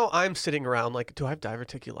 Well, now I'm sitting around like, do I have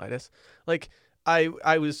diverticulitis? Like, I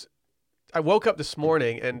woke up this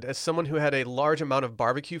morning, and as someone who had a large amount of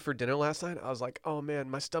barbecue for dinner last night, I was like, oh man,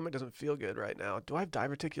 my stomach doesn't feel good right now. Do I have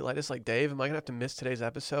diverticulitis like Dave? Am I gonna have to miss today's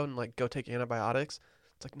episode and like go take antibiotics?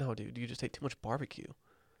 It's like, no, dude, you just ate too much barbecue.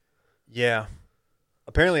 Yeah.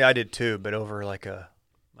 Apparently I did too, but over like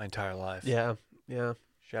my entire life. Yeah, yeah.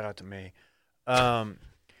 Shout out to me.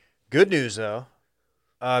 Good news though.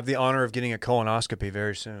 I have the honor of getting a colonoscopy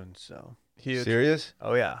very soon. So, Huge, serious?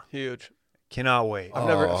 oh yeah, huge. cannot wait.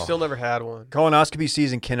 I've still never had one. Colonoscopy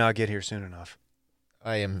season cannot get here soon enough.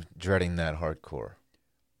 I am dreading that hardcore.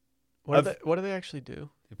 What do they actually do?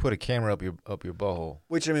 You put a camera up your butthole.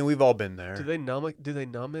 Which I mean, we've all been there. Do they numb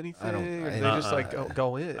anything? I don't- Or I- do they just like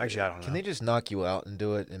go in? Actually, I don't know. Can they just knock you out and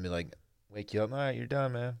do it and be like, wake you up? All right, you're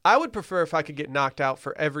done, man. I would prefer if I could get knocked out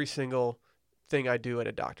for every single thing I do at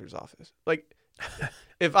a doctor's office. Like,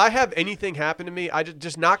 if I have anything happen to me, I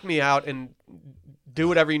just knock me out and do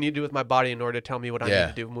whatever you need to do with my body in order to tell me what I Yeah.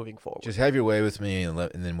 need to do moving forward. Just have your way with me and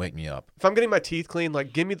then wake me up. If I'm getting my teeth clean,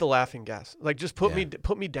 like give me the laughing gas. Like just put Yeah.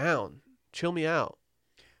 me down, chill me out.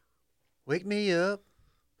 Wake me up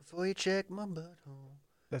before you check my butthole.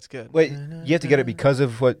 That's good. Wait, you have to get it because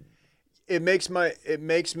of what? It makes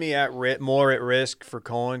me more at risk for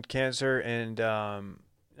colon cancer, and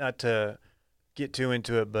not to get too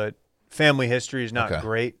into it, but family history is not Okay.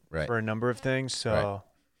 great Right. for a number of things. So, Right.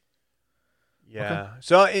 yeah.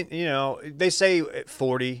 So they say at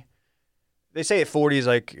 40. They say at 40 is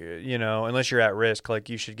like unless you're at risk, like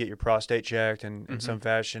you should get your prostate checked in some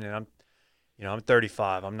fashion. And I'm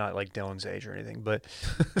 35. I'm not like Dylan's age or anything, but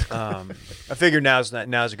I figure now's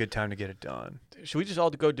a good time to get it done. Should we just all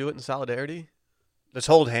go do it in solidarity? Let's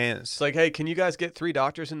hold hands. It's like, hey, can you guys get 3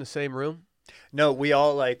 doctors in the same room? No, we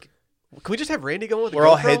all like. Can we just have Randy going with We're a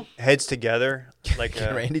all GoPro? heads together. Like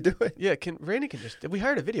Can Randy do it? Yeah, Randy can just. We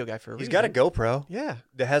hired a video guy for a he's reason. got a GoPro Yeah,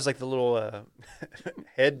 that has like the little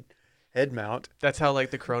head mount. that's how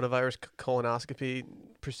like the coronavirus colonoscopy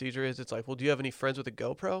procedure is. It's like, well, do you have any friends with a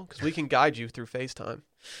GoPro? Because we can guide you through FaceTime.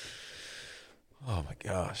 Oh my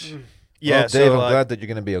gosh. Yeah, well, Dave, so, I'm glad that you're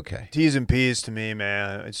gonna be okay. T's and P's to me,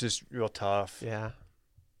 man. It's just real tough. Yeah.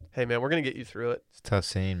 Hey man, we're gonna get you through it. It's a tough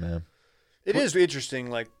scene, man. It is interesting.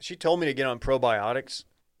 Like, she told me to get on probiotics,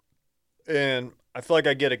 and I feel like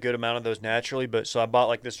I get a good amount of those naturally. But so I bought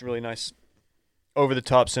like this really nice,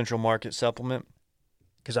 over-the-top Central Market supplement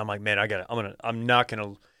because I'm like, man, I'm not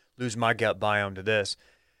gonna lose my gut biome to this.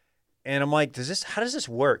 And I'm like, how does this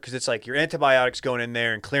work? Because it's like your antibiotics going in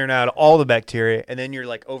there and clearing out all the bacteria, and then you're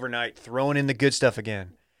like overnight throwing in the good stuff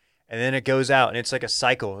again. And then it goes out, and it's like a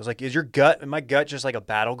cycle. It's like, is my gut just like a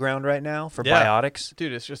battleground right now for biotics?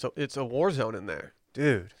 Dude, it's a war zone in there.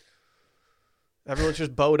 Dude. Everyone's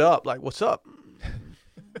just bowed up. Like, what's up?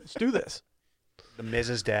 Let's do this. The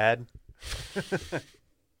Mrs. Dad.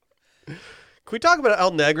 Can we talk about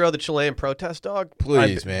El Negro, the Chilean protest dog?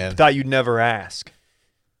 Please, man. Thought you'd never ask.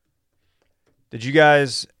 Did you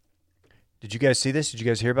guys see this? Did you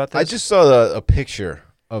guys hear about this? I just saw a picture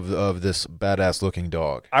of this badass looking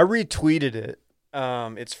dog. I retweeted it.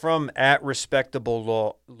 It's from @respectable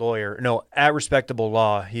law.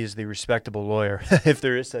 He's the respectable lawyer, if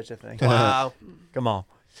there is such a thing. Wow. Come on.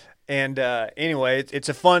 And anyway, it's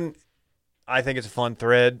a fun. I think it's a fun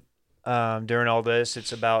thread. During all this,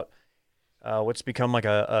 it's about what's become like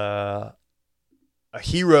a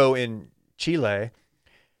hero in Chile,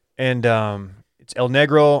 and it's El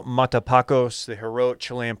Negro Matapacos, the heroic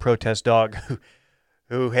Chilean protest dog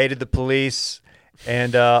who hated the police,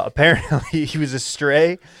 and apparently he was a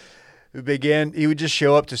stray he would just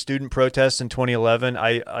show up to student protests in 2011.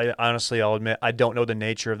 I honestly, I'll admit, I don't know the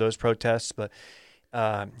nature of those protests, but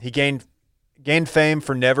he gained fame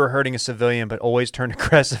for never hurting a civilian, but always turned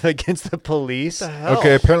aggressive against the police. What the hell?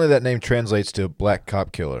 Okay, apparently that name translates to black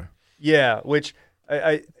cop killer. Yeah, which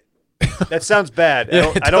I that sounds bad.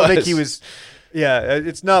 Yeah, I don't think does. he was. Yeah,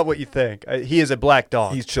 it's not what you think. He is a black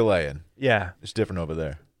dog. He's Chilean. Yeah. It's different over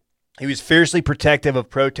there. He was fiercely protective of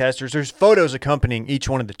protesters. There's photos accompanying each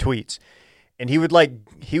one of the tweets. And he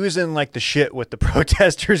was in like the shit with the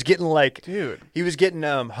protesters getting like, Dude. he was getting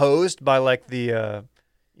hosed by like the,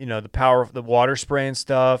 the power of the water spray and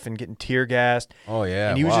stuff and getting tear gassed. Oh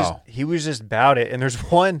yeah. And he was just about it. And there's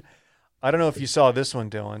one, I don't know if you saw this one,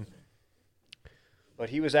 Dylan, but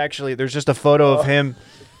there's just a photo of him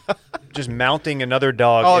just mounting another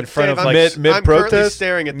dog in front Dave, of I'm like currently mid-protest?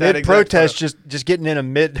 staring at that mid-protest, exact just getting in a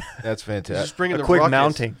mid, That's fantastic. Just bringing a the quick ruckus.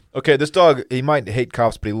 mounting. Okay, this dog, he might hate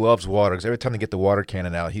cops, but he loves water because every time they get the water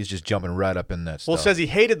cannon out, he's just jumping right up in that Well, it stuff. says he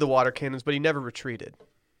hated the water cannons, but he never retreated.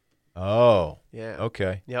 Oh. Yeah.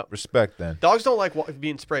 Okay. Yep. Respect then. Dogs don't like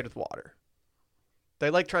being sprayed with water. They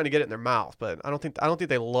like trying to get it in their mouth, but I don't think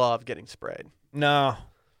they love getting sprayed. No,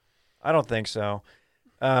 I don't think so.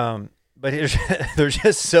 But there's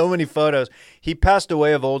just so many photos. He passed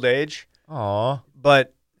away of old age, Aw.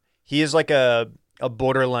 but he is like a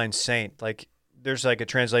borderline saint. Like there's like a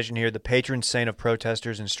translation here, the patron saint of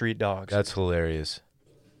protesters and street dogs. That's hilarious.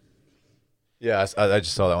 Yeah, I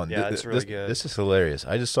just saw that one. Yeah, it's really good. This is hilarious.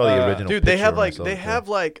 I just saw the original. Dude, they picture have when I like saw they it. have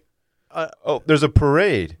like Oh, there's a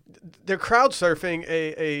parade. they're crowd surfing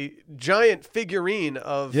a giant figurine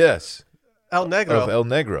of Yes. El Negro. Of El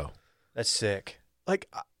Negro. That's sick. Like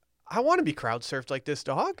I want to be crowd surfed like this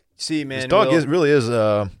dog. See, man, This dog Will, really is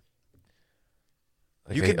like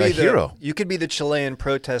you a, could a be hero. You could be the Chilean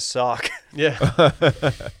protest sock. Yeah.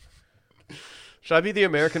 Should I be the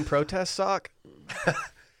American protest sock?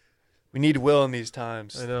 We need Will in these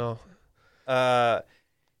times. I know.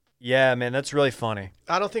 Yeah, man, that's really funny.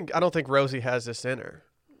 I don't think Rosie has this in her.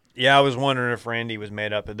 Yeah, I was wondering if Randy was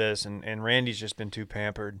made up of this, and Randy's just been too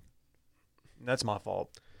pampered. That's my fault.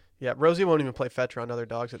 Yeah, Rosie won't even play fetch around other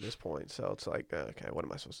dogs at this point, so it's like, okay, what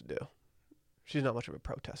am I supposed to do? She's not much of a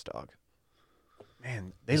protest dog.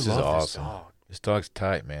 Man, they This is love this awesome. dog. This dog's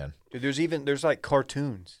tight, man. Dude, there's like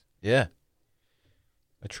cartoons. Yeah.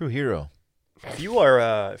 A true hero. If you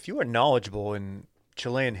are knowledgeable in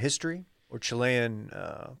Chilean history or Chilean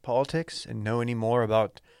politics and know any more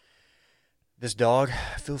about this dog,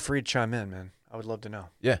 feel free to chime in, man. I would love to know.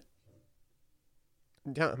 Yeah.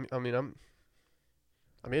 Yeah, I mean, I'm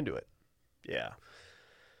into it. Yeah.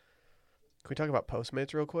 Can we talk about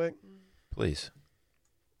Postmates real quick? Please.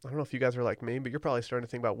 I don't know if you guys are like me, but you're probably starting to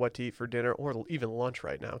think about what to eat for dinner or even lunch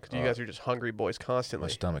right now because you guys are just hungry boys My constantly.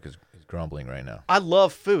 stomach is grumbling right now. I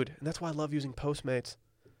love food, and that's why I love using Postmates.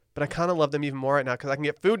 But I kind of love them even more right now because I can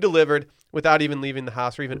get food delivered without even leaving the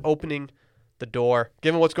house or even opening the door.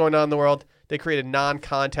 Given what's going on in the world, they created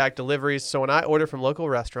non-contact deliveries. So when I order from local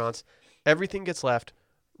restaurants, everything gets left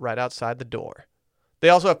right outside the door. They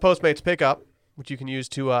also have Postmates Pickup, which you can use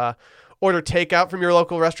to order takeout from your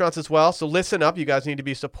local restaurants as well. So listen up. You guys need to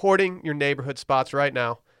be supporting your neighborhood spots right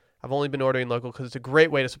now. I've only been ordering local because it's a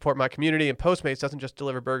great way to support my community. And Postmates doesn't just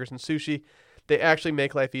deliver burgers and sushi. They actually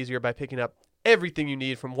make life easier by picking up everything you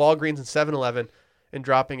need from Walgreens and 7-Eleven and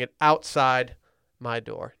dropping it outside my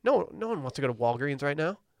door. No one wants to go to Walgreens right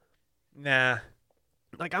now. Nah.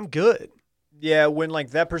 Like, I'm good. Yeah, when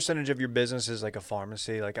like that percentage of your business is like a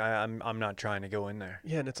pharmacy, like I'm not trying to go in there.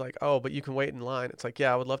 Yeah, and it's like, oh, but you can wait in line. It's like,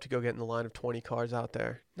 yeah, I would love to go get in the line of 20 cars out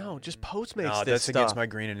there. No, just Postmates No, this that's stuff. against my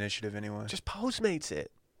green initiative anyway. Just Postmates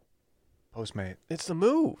it. Postmate. It's the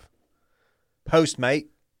move. Postmate.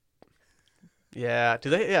 Yeah. Do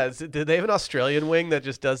they? Yeah. Do they have an Australian wing that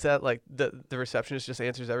just does that? Like the receptionist just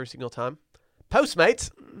answers every single time.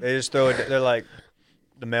 Postmates. They just throw it. They're like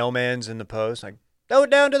the mailman's in the post. Like throw it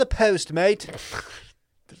down to the post, mate.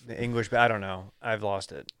 The English, but I don't know. I've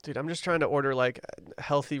lost it. Dude, I'm just trying to order like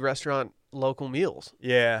healthy restaurant local meals.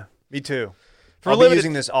 Yeah, me too. For I'll be limited-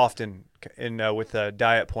 using this often in with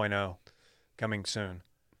Diet Point oh coming soon.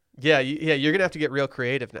 Yeah, you're gonna have to get real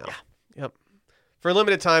creative now. Yeah. Yep. For a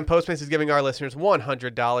limited time, Postmates is giving our listeners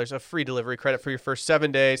 $100 of free delivery credit for your first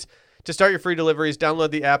 7 days. To start your free deliveries,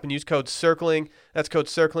 download the app and use code CIRCLING. That's code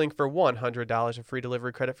CIRCLING for $100 of free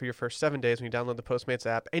delivery credit for your first 7 days when you download the Postmates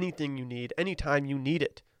app. Anything you need, anytime you need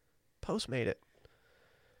it, Postmate it.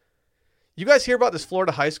 You guys hear about this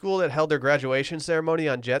Florida high school that held their graduation ceremony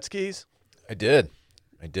on jet skis? I did.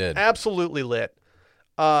 Absolutely lit.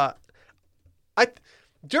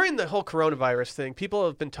 During the whole coronavirus thing, people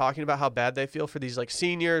have been talking about how bad they feel for these like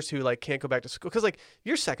seniors who like can't go back to school because like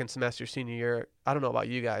your second semester senior year, I don't know about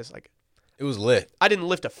you guys, like It was lit. I didn't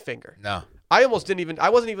lift a finger. No. I almost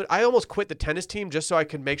quit the tennis team just so I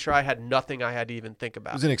could make sure I had nothing I had to even think It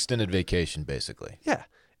about. was an extended vacation, basically. Yeah.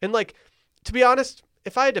 And like, to be honest,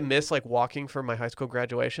 if I had to miss like walking for my high school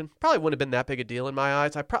graduation, probably wouldn't have been that big a deal in my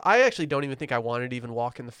eyes. I actually don't even think I wanted to even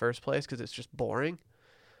walk in the first place because it's just boring.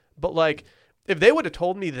 But like, if they would have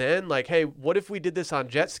told me then, like, hey, what if we did this on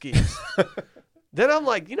jet skis? Then I'm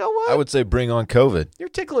like, you know what? I would say bring on COVID. You're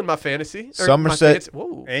tickling my fantasy. Or Somerset-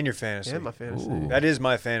 Whoa. And your fantasy. And my fantasy. Ooh. That is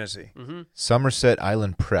my fantasy. Mm-hmm. Somerset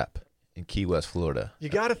Island Prep in Key West, Florida. You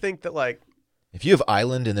got to think that, like, If you have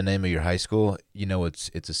island in the name of your high school, you know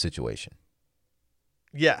it's a situation.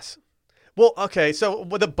 yes. Well, okay. So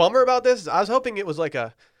what the bummer about this is I was hoping it was like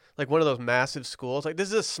one of those massive schools. Like, this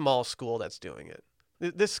is a small school that's doing it.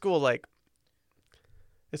 This school, like,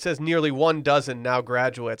 it says nearly 12 now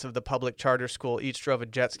graduates of the public charter school each drove a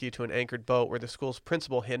jet ski to an anchored boat where the school's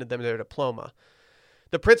principal handed them their diploma.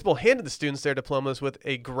 The principal handed the students their diplomas with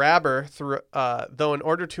a grabber, though in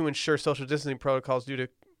order to ensure social distancing protocols due to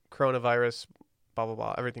coronavirus, blah, blah,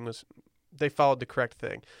 blah, they followed the correct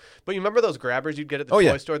thing. But you remember those grabbers you'd get at the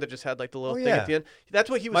toy store that just had like the little thing at the end? That's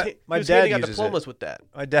what he was, he was dad handing out uses diplomas with that.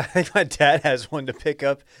 I think my dad has one to pick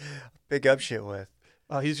up shit with.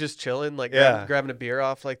 Oh, he's just chilling, like Yeah. grabbing a beer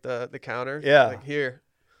off like the counter. Yeah. Like, here.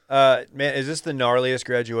 Man, is this the gnarliest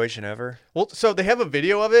graduation ever? Well, so they have a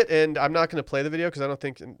video of it, and I'm not going to play the video because I don't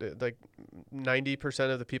think like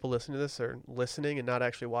 90% of the people listening to this are listening and not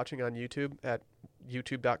actually watching on YouTube at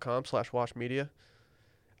youtube.com/washmedia.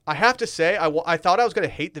 I have to say, I thought I was going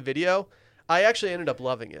to hate the video. I actually ended up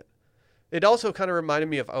loving it. It also kind of reminded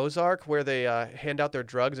me of Ozark, where they hand out their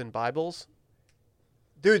drugs and Bibles.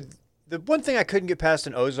 Dude, the one thing I couldn't get past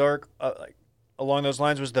in Ozark, like along those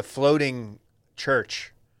lines, was the floating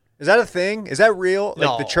church. Is that a thing? Is that real?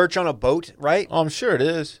 Like the No. church on a boat, right? Oh, I'm sure it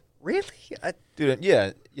is. Really? Dude,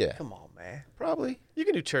 yeah. Come on, man. Probably. You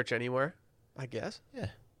can do church anywhere, I guess. Yeah.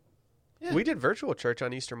 Yeah. We did virtual church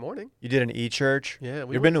on Easter morning. You did an e-church? Yeah.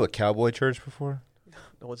 You ever been to a cowboy church before?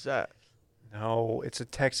 What's that? No, it's a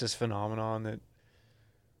Texas phenomenon that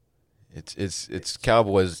It's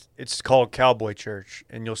cowboys. it's called Cowboy Church,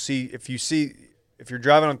 and you'll see if you're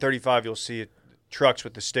driving on 35, you'll see trucks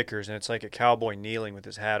with the stickers, and it's like a cowboy kneeling with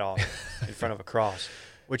his hat off in front of a cross.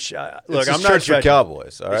 Which look, It's a I'm not church for judging.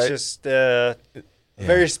 cowboys. All right. It's just a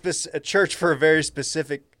church for a very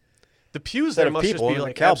specific. The pews Set there of must just people be and the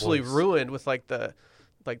like absolutely Cowboys. ruined with like the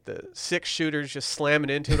 6 shooters just slamming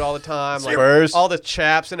into it all the time, like Spurs. all the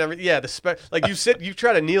chaps and everything. Yeah, like you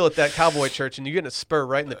try to kneel at that cowboy church and you get a spur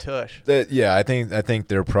right in the tush. Yeah, I think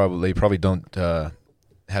they probably don't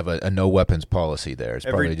have a no weapons policy there. It's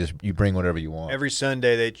Every- probably just you bring whatever you want. Every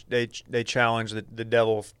Sunday they challenge the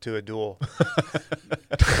devil to a duel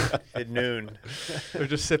at noon.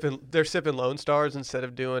 They're sipping Lone Stars instead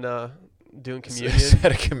of doing communion.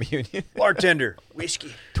 Instead of communion. Bartender,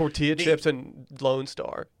 whiskey. Tortilla chips and Lone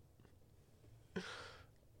Star.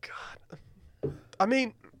 God. I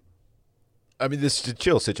mean, this is a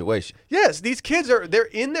chill situation. yes, these kids they're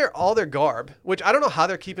in all their garb, which I don't know how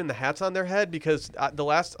they're keeping the hats on their head because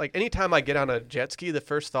anytime I get on a jet ski, the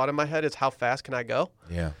first thought in my head is how fast can I go?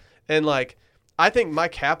 Yeah. And I think my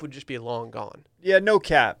cap would just be long gone. Yeah, no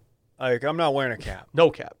cap. Like I'm not wearing a cap.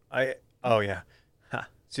 No cap. Oh yeah. Huh.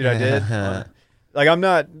 See what I did? Like I'm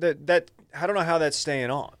not that. I don't know how that's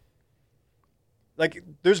staying on. Like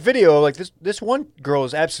there's video. Like this one girl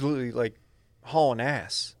is absolutely like hauling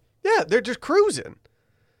ass. Yeah, they're just cruising.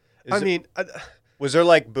 Is was there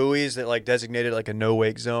like buoys that like designated like a no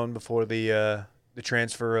wake zone before the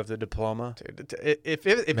transfer of the diploma? Dude, if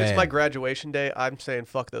it's Man. my graduation day, I'm saying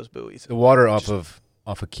fuck those buoys. The water off of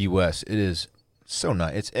Key West, it is so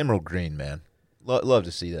nice. It's emerald green, man. Love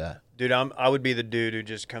to see that. Dude, I would be the dude who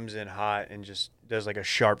just comes in hot and just does like a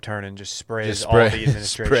sharp turn and just sprays Just all the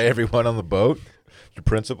administration. spray everyone on the boat. Your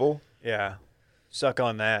principal. Yeah, suck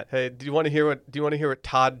on that. Hey, do you want to hear what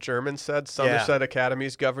Todd German said? Somerset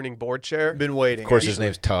Academy's governing board chair. Been waiting. Of course, his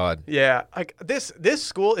name's Todd. Yeah, like this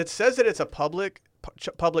school. It says that it's a public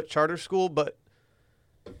charter school, but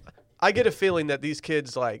I get a feeling that these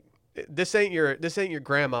kids this ain't your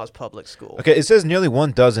grandma's public school. Okay, it says nearly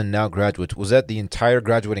 12 now graduates. Was that the entire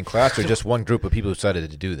graduating class or just one group of people who decided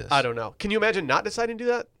to do this? I don't know. Can you imagine not deciding to do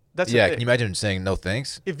that? That's Yeah, the thing. can you imagine saying no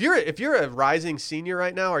thanks? If you're a rising senior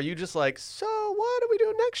right now, are you just like, so what are we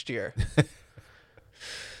doing next year?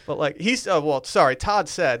 But Todd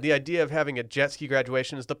said the idea of having a jet ski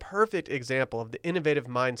graduation is the perfect example of the innovative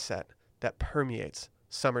mindset that permeates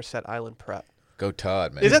Somerset Island Prep. Go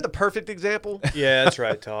Todd, man. Is that the perfect example? Yeah, that's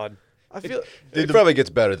right, Todd. I feel It probably gets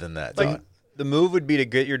better than that. Like Todd. the move would be to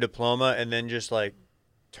get your diploma and then just like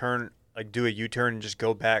do a U-turn and just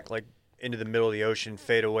go back like into the middle of the ocean,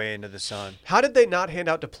 fade away into the sun. how did they not hand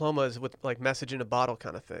out diplomas with like message in a bottle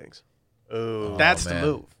kind of things? Oh, That's the man.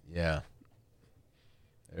 move. Yeah.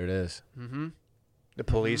 There it is. Mm-hmm. the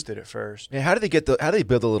police did it first. Man, how do they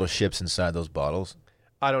build the little ships inside those bottles?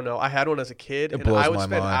 I don't know. I had one as a kid, It and blows I would my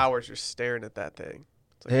spend mind. hours just staring at that thing.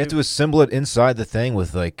 It's like, They have dude, to assemble it inside the thing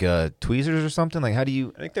with like tweezers or something. Like, how do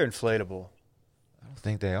you? I think they're inflatable. I don't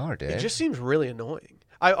think they are, Dave. It just seems really annoying.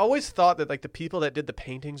 I always thought that like the people that did the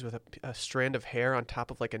paintings with a strand of hair on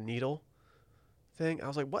top of like a needle thing, I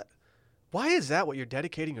was like, what? Why is that what you're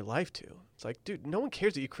dedicating your life to? It's like, dude, no one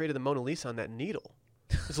cares that you created the Mona Lisa on that needle.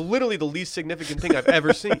 It's literally the least significant thing I've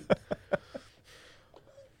ever seen.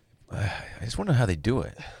 I just wonder how they do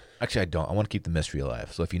it. Actually, I don't. I want to keep the mystery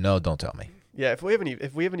alive. So if you know, don't tell me. Yeah, if we have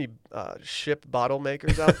any ship bottle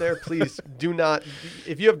makers out there, please do not.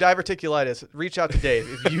 If you have diverticulitis, reach out to Dave.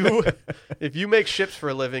 If you make ships for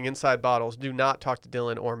a living inside bottles, do not talk to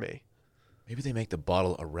Dylan or me. Maybe they make the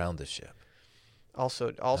bottle around the ship.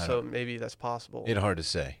 Also, maybe that's possible. It's hard to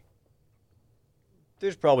say.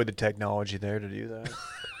 There's probably the technology there to do that.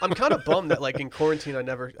 I'm kind of bummed that like in quarantine, I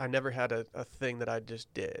never had a thing that I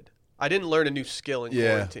just did. I didn't learn a new skill in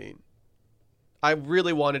quarantine. I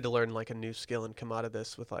really wanted to learn like a new skill and come out of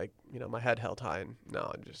this with like, my head held high. And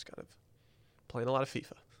no, I'm just kind of playing a lot of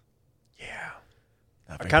FIFA. Yeah.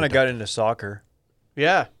 I kind of got into soccer.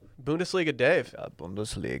 Yeah. Bundesliga Dave.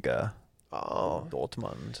 Bundesliga. Oh.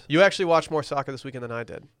 Dortmund. You actually watched more soccer this weekend than I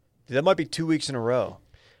did. Dude, that might be 2 weeks in a row.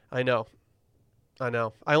 I know.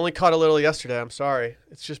 I only caught a little yesterday. I'm sorry.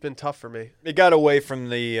 It's just been tough for me. It got away from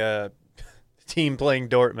the team playing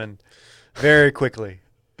Dortmund very quickly.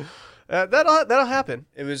 That'll happen.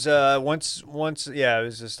 It was once yeah, it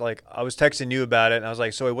was just like I was texting you about it and I was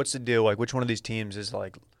like, so wait, what's the deal? Like which one of these teams is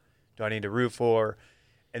like do I need to root for?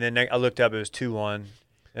 And then I looked up, it was 2-1,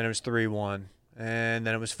 then it was 3-1, and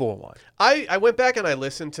then it was 4-1. I went back and I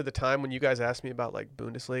listened to the time when you guys asked me about like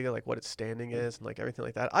Bundesliga, like what its standing is and like everything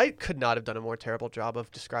like that. I could not have done a more terrible job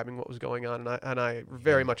of describing what was going on, and I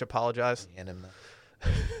very much apologize.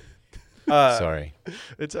 Sorry.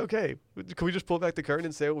 It's okay. Can we just pull back the curtain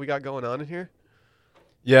and say what we got going on in here?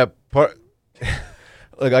 Yeah, look,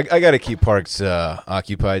 I got to keep Parks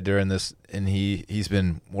occupied during this, and he's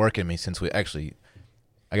been working me since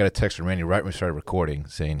I got a text from Randy right when we started recording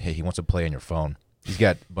saying, hey, he wants to play on your phone. He's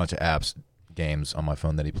got a bunch of apps, games on my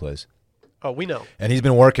phone that he plays. Oh, we know. And he's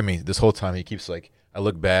been working me this whole time. He keeps like, I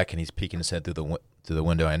look back and he's peeking his head through the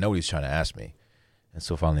window. I know what he's trying to ask me. And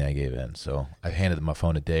so finally I gave in. So I handed my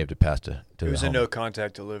phone to Dave to pass to It was the a home. no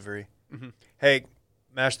contact delivery. Mm-hmm. Hey,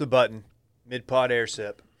 mash the button. Mid-pod air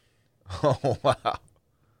sip. Oh, wow.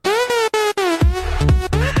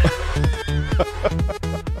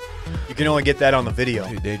 You can only get that on the video.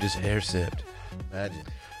 Dude, they just air sipped. Imagine.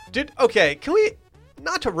 Dude, okay, can we,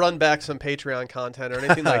 not to run back some Patreon content or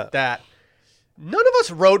anything like that, none of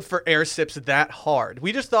us rode for air sips that hard.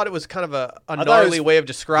 We just thought it was kind of a thought it gnarly was- way of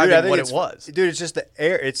describing Dude, I think what it's- it was. Dude, it's just the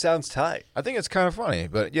air. It sounds tight. I think it's kind of funny,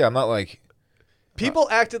 but yeah, I'm not like. People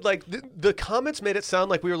acted like, the comments made it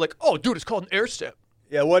sound like we were like, oh, dude, it's called an air sip.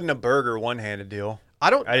 Yeah, it wasn't a burger one-handed deal. I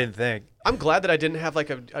didn't think. I'm glad that I didn't have like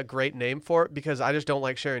a great name for it because I just don't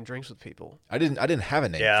like sharing drinks with people. I didn't have a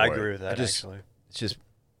name. Yeah, I for agree it. with that, actually. It's just,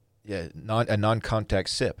 yeah, a non-contact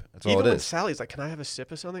sip. That's all Even it when is. Sally's like, can I have a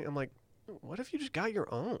sip of something? I'm like, what if you just got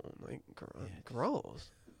your own? Like, gross.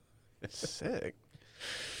 Sick.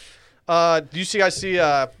 Do you guys see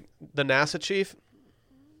the NASA chief?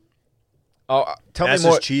 Oh, tell NASA's me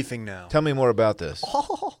more. chiefing now. Tell me more about this.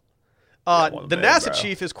 well, The man, NASA bro.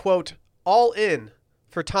 chief is, quote, all in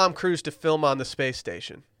for Tom Cruise to film on the space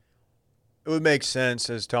station. It would make sense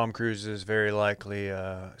as Tom Cruise is very likely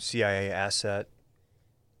a CIA asset.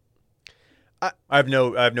 I have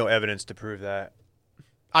no evidence to prove that.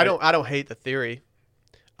 I don't hate the theory.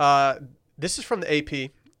 This is from the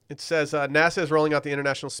AP. It says NASA is rolling out the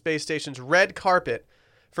International Space Station's red carpet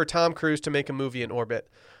for Tom Cruise to make a movie in orbit.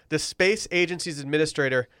 The space agency's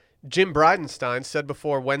administrator, Jim Bridenstine, said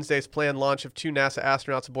before Wednesday's planned launch of 2 NASA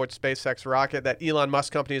astronauts aboard SpaceX rocket that Elon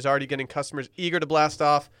Musk company is already getting customers eager to blast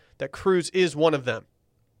off, that Cruise is one of them.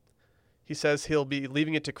 He says he'll be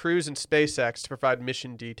leaving it to Cruise and SpaceX to provide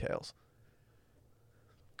mission details.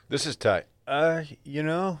 This is tight.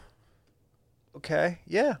 Okay,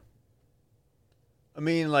 yeah. I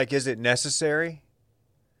mean, like, is it necessary?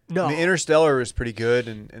 No. I mean, Interstellar was pretty good,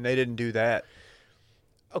 and they didn't do that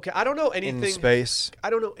Okay, I don't know anything. in space. I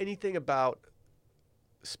don't know anything about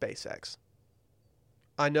SpaceX.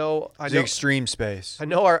 I know It's extreme space. I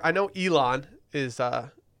know Elon is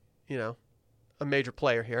a major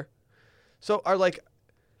player here. So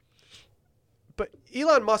but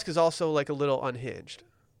Elon Musk is also like a little unhinged.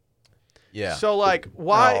 Yeah. So like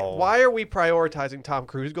why No. are we prioritizing Tom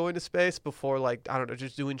Cruise going to space before like I don't know,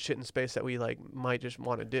 just doing shit in space that we like might just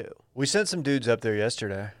want to do? We sent some dudes up there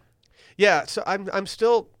yesterday. Yeah, so I'm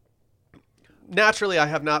still naturally I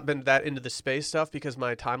have not been that into the space stuff because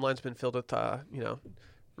my timeline's been filled with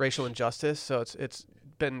racial injustice, so it's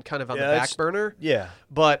been kind of on the Yeah, back burner. Yeah.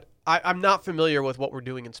 But I'm not familiar with what we're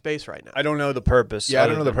doing in space right now. I don't know the purpose. Yeah, I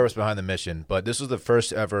don't other know the than- purpose behind the mission, but this was the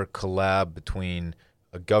first ever collab between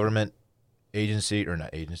a government agency, or not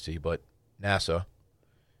agency, but NASA,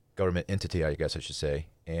 government entity, I guess I should say,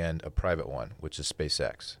 and a private one, which is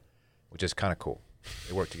SpaceX, which is kind of cool.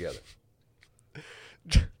 They work together.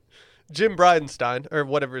 Jim Bridenstine, or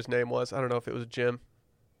whatever his name was, I don't know if it was Jim.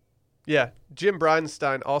 Yeah, Jim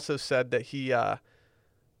Bridenstine also said that he, how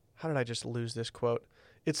did I just lose this quote?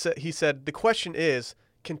 He said, the question is,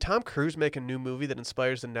 can Tom Cruise make a new movie that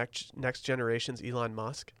inspires the next generation's Elon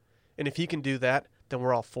Musk? And if he can do that, then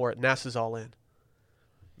we're all for it. NASA's all in.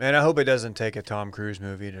 Man, I hope it doesn't take a Tom Cruise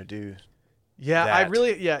movie to do. Yeah,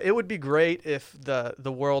 that. it would be great if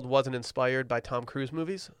the world wasn't inspired by Tom Cruise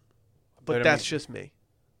movies. But But I that's mean- just me.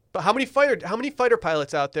 But how many fighter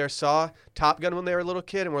pilots out there saw Top Gun when they were a little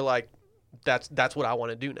kid and were like, that's what I want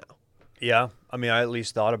to do now? Yeah. I mean, I at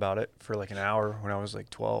least thought about it for like an hour when I was like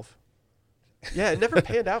 12. Yeah, it never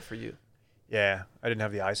panned out for you. Yeah. I didn't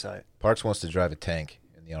have the eyesight. Parks wants to drive a tank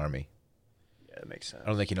in the Army. Yeah, that makes sense. I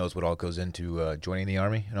don't think he knows what all goes into joining the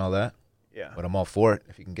Army and all that, Yeah. but I'm all for it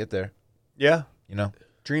if he can get there, Yeah. you know?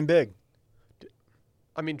 Dream big.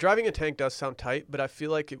 I mean, driving a tank does sound tight, but I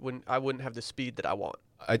feel like I wouldn't have the speed that I want.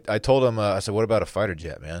 I told him, I said, what about a fighter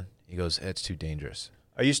jet, man? He goes, it's too dangerous.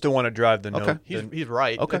 I used to want to drive the Okay. He's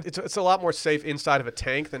right. Okay. It's a lot more safe inside of a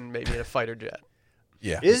tank than maybe in a fighter jet.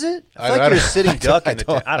 Yeah. Is it? I I feel like don't- you're a sitting duck I in the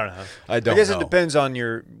don't- tank. I don't know. I don't I guess know. it depends on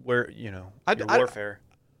your warfare.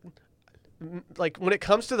 Like when it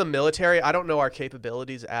comes to the military, I don't know our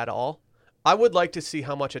capabilities at all. I would like to see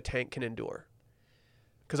how much a tank can endure,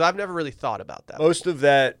 because I've never really thought about that. Most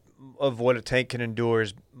of what a tank can endure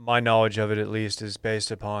is, my knowledge of it at least, is based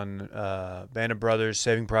upon Band of Brothers,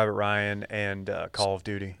 Saving Private Ryan, and Call of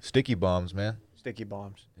Duty. Sticky bombs, man. Sticky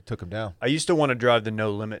bombs. It took him down. I used to want to drive the No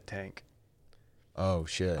Limit tank. Oh,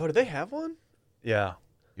 shit. Oh, do they have one? Yeah.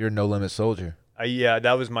 You're a no-limit soldier. Yeah,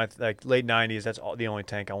 that was my late 90s. That's the only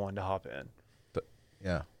tank I wanted to hop in.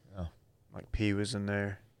 Yeah. Oh, Like P was in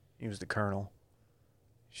there. He was the colonel.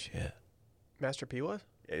 shit. Master P was?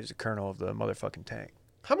 Yeah, he was the colonel of the motherfucking tank.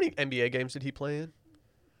 How many NBA games did he play in?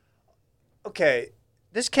 Okay,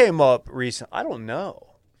 this came up recent. I don't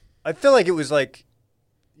know. I feel like it was like,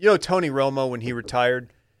 You know, Tony Romo, when he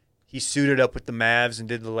retired, he suited up with the Mavs and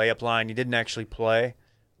did the layup line. He didn't actually play.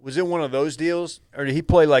 Was it one of those deals, or did he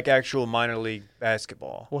play like actual minor league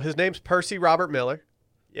basketball? Well, his name's Percy Robert Miller.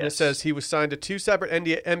 And it says he was signed to 2 separate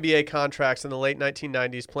NBA contracts in the late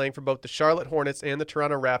 1990s, playing for both the Charlotte Hornets and the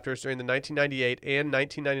Toronto Raptors during the 1998 and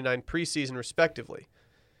 1999 preseason, respectively.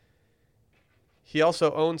 He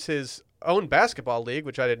also owns his own basketball league,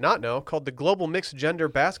 which I did not know, called the Global Mixed Gender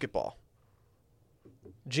Basketball,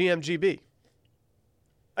 GMGB.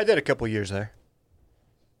 I did a couple years there.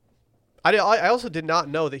 I also did not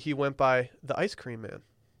know that he went by the Ice Cream Man.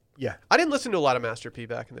 Yeah. I didn't listen to a lot of Master P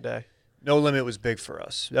back in the day. No Limit was big for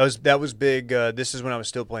us. That was big. This is when I was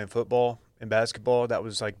still playing football and basketball. That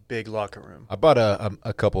was like big locker room. I bought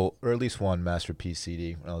a couple, or at least one Masterpiece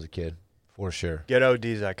CD when I was a kid, for sure. Get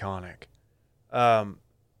OD's iconic.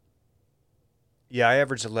 Yeah, I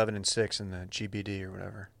averaged 11 and 6 in the GBD or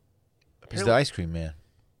whatever. He's the Ice Cream Man.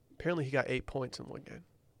 Apparently he got 8 points in one game.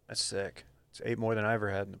 That's sick. It's 8 more than I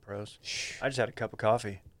ever had in the pros. I just had a cup of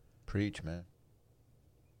coffee. Preach, man.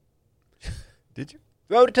 Did you?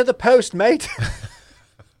 Throw it to the post, mate.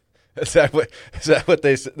 Is that what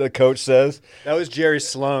the coach says? That was Jerry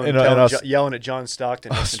Sloan yelling at John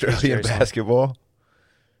Stockton. Australian basketball.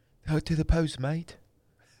 Throw it to the post, mate.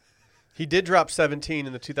 He did drop 17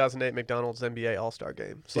 in the 2008 McDonald's NBA All-Star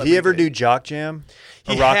Game. Did he ever do Jock Jam?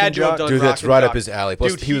 He had to have done Dude, Rock that's and right Jock. up his alley.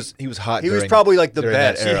 Plus, Dude, he was hot. He was probably like the during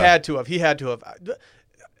that best. He era. had to have. He had to have.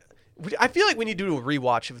 I feel like we need to do a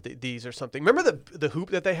rewatch of these or something. Remember the hoop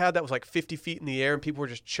that they had that was like 50 feet in the air and people were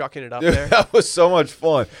just chucking it up Dude, there? that was so much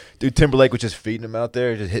fun. Dude, Timberlake was just feeding him out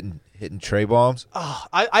there, just hitting tray bombs. Oh,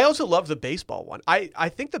 I also love the baseball one. I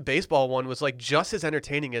think the baseball one was like just as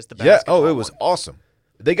entertaining as the Yeah. basketball Oh, it was one. awesome.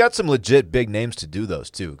 They got some legit big names to do those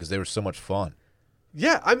too because they were so much fun.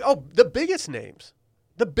 Yeah. The biggest names.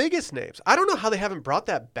 The biggest names. I don't know how they haven't brought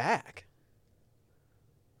that back.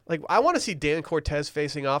 Like, I want to see Dan Cortez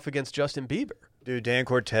facing off against Justin Bieber. Dude, Dan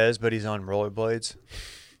Cortez, but he's on rollerblades.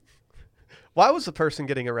 Why was the person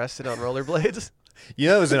getting arrested on rollerblades? You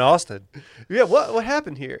know, it was in Austin. Yeah, what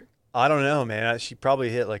happened here? I don't know, man. She probably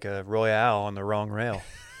hit like a Royale on the wrong rail.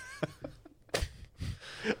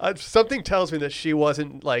 Something tells me that she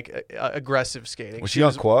wasn't like aggressive skating. Was she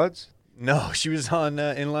on quads? No, she was on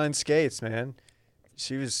inline skates, man.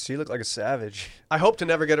 She looked like a savage. I hope to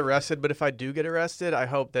never get arrested, but if I do get arrested, I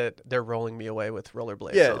hope that they're rolling me away with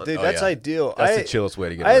rollerblades Yeah, on. dude, Oh, that's yeah. ideal. That's the chillest way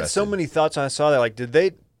to get I arrested. had so many thoughts when I saw that. Like, did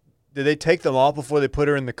they take them off before they put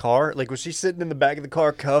her in the car? Like, was she sitting in the back of the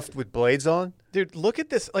car cuffed with blades on? Dude, look at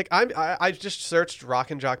this. Like, I just searched Rock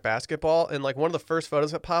and Jock basketball, and like one of the first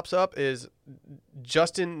photos that pops up is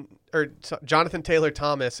Jonathan Taylor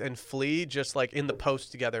Thomas and Flea just like in the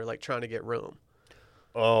post together, like trying to get room.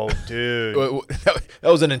 Oh, dude. That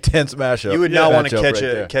was an intense matchup. You would not want to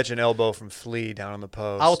Matchup catch an elbow from Flea down on the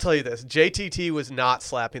post. I'll tell you this: JTT was not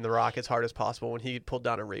slapping the Rock as hard as possible when he pulled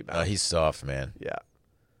down a rebound. He's soft, man. Yeah.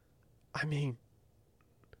 I mean,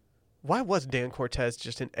 why was Dan Cortez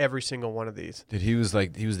just in every single one of these? Dude, he was the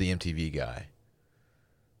MTV guy.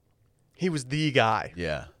 He was the guy.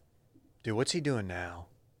 Yeah. Dude, what's he doing now?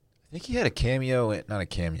 I think he had a cameo, not a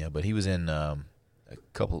cameo, but he was in a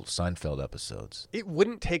couple Seinfeld episodes. It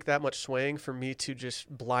wouldn't take that much swaying for me to just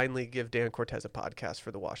blindly give Dan Cortez a podcast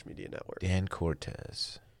for the Wash Media Network. Dan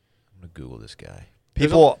Cortez. I'm going to Google this guy.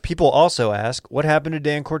 People also ask, what happened to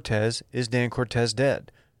Dan Cortez? Is Dan Cortez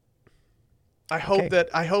dead? I hope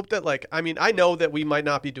that like, I mean, I know that we might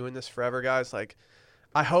not be doing this forever, guys. Like,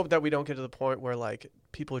 I hope that we don't get to the point where like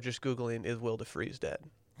people are just Googling, is Will DeFreeze dead?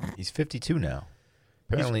 He's 52 now.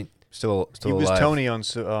 Apparently still He alive. was Tony on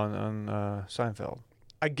Seinfeld.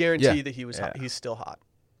 I guarantee Yeah. that he was Yeah. hot. He's still hot.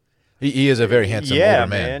 He is a very handsome older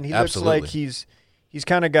man. He Absolutely. looks like he's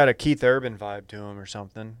kind of got a Keith Urban vibe to him or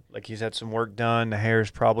something. Like he's had some work done. The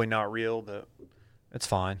hair's probably not real, but it's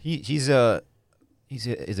fine. He's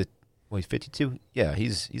 52? Yeah,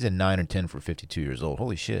 he's a 9 or 10 for 52 years old.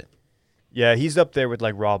 Holy shit. Yeah, he's up there with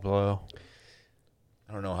like Rob Lowe.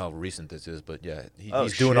 I don't know how recent this is, but yeah, he's Oh,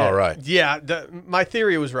 doing shit. all right. Yeah, my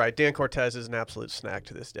theory was right. Dan Cortez is an absolute snack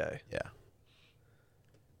to this day. Yeah.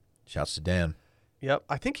 Shouts to Dan. Yep,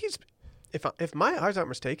 I think he's. If my eyes aren't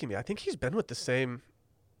mistaking me, I think he's been with the same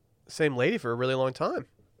lady for a really long time.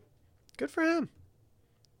 Good for him.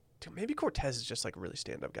 Dude, maybe Cortez is just like a really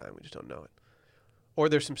stand-up guy and we just don't know it. Or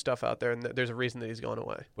there's some stuff out there and there's a reason that he's going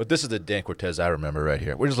away. But this is the Dan Cortez I remember right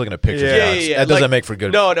here. We're just looking at pictures. Yeah. guys. Yeah. That doesn't Like, make for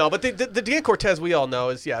good. No, but the Dan Cortez we all know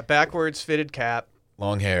is, backwards fitted cap,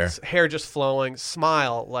 Long hair. hair just flowing,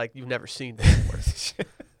 smile like you've never seen before.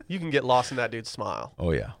 You can get lost in that dude's smile.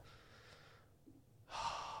 Oh, yeah.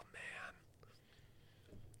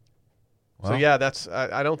 So yeah, that's.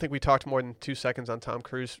 I don't think we talked more than 2 seconds on Tom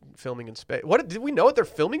Cruise filming in space. What did we know? What they're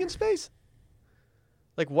filming in space?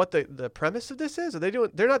 Like what the premise of this is? Are they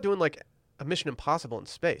doing? They're not doing like a Mission Impossible in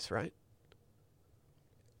space, right?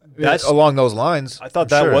 That's along those lines. I thought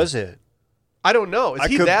that was it. I don't know. Is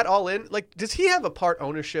he that all in? Like, does he have a part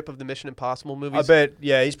ownership of the Mission Impossible movies? I bet.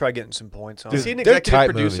 Yeah, he's probably getting some points on Is it. he an They're executive tight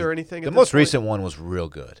producer movies. or anything? The most recent one was real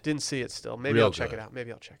good. Didn't see it still. Maybe Real I'll check good. it out.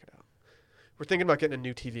 We're thinking about getting a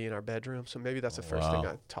new TV in our bedroom, so maybe that's the first thing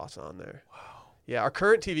I toss on there. Wow. Yeah, our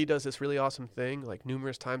current TV does this really awesome thing, like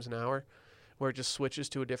numerous times an hour, where it just switches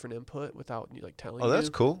to a different input without like telling you. Oh, that's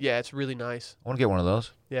cool. Yeah, it's really nice. I want to get one of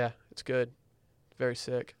those. Yeah, it's good. Very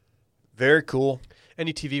sick. Very cool.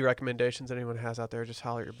 Any TV recommendations that anyone has out there, just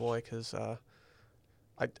holler at your boy, because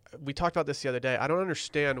we talked about this the other day. I don't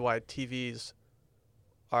understand why TVs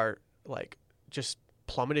are like just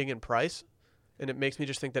plummeting in price, and it makes me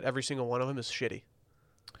just think that every single one of them is shitty.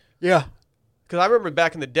 Yeah. Because I remember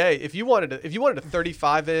back in the day, if you wanted a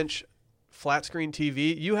 35-inch flat screen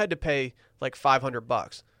TV, you had to pay like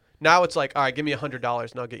 $500. Now it's like, all right, give me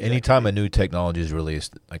 $100 and I'll get you. Anytime a new technology is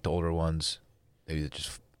released, like the older ones, they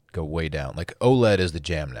just go way down. Like OLED is the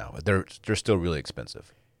jam now. They're still really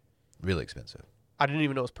expensive. Really expensive. I didn't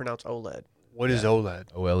even know it was pronounced OLED. What is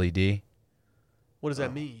OLED? OLED. What does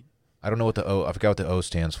that mean? I don't know what I forgot what the O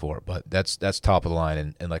stands for, but that's top of the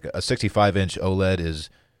line. And like a 65-inch OLED is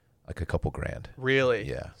like a couple grand. Really?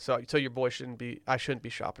 Yeah. So your boy I shouldn't be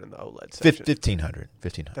shopping in the OLED section. $1,500.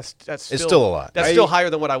 That's It's still a lot. That's still higher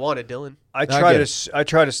than what I wanted, Dylan. I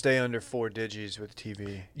try to stay under 4 digits with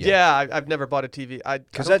TV. Yeah, I've never bought a TV. I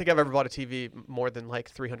don't think I've ever bought a TV more than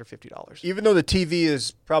like $350. Even though the TV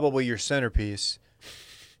is probably your centerpiece,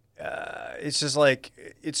 it's just like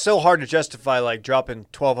it's so hard to justify like dropping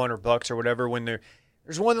 $1,200 or whatever when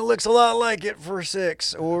there's one that looks a lot like it for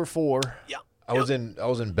 $6 or $4. Yeah. I was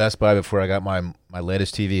in Best Buy before I got my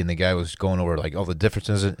latest TV, and the guy was going over like all the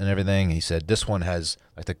differences and everything. He said this one has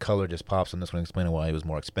like the color just pops on this one, explaining why it was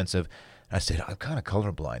more expensive. And I said I'm kind of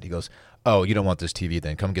colorblind. He goes, "Oh, you don't want this TV?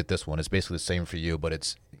 Then come get this one. It's basically the same for you, but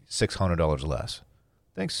it's $600 less."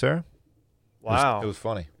 Thanks, sir. Wow, it was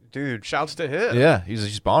funny, dude. Shouts to him. Yeah, he's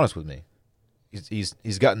just honest with me.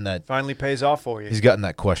 He's gotten that. Finally pays off for you. He's gotten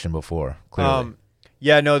that question before. Clearly.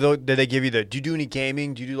 Yeah, no. Did they give you do you do any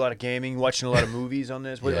gaming? Do you do a lot of gaming? Watching a lot of movies on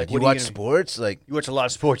this? What, like, you watch sports? Like you watch a lot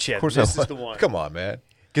of sports. Yeah, of course this is the one. Come on, man.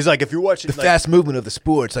 Because like if you're watching the fast movement of the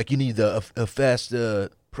sports, like you need a fast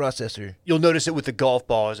processor. You'll notice it with the golf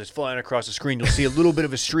ball as it's flying across the screen. You'll see a little bit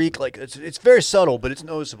of a streak. Like it's very subtle, but it's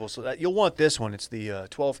noticeable. So that you'll want this one. It's the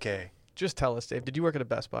 12K. Just tell us, Dave. Did you work at a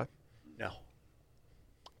Best Buy? No.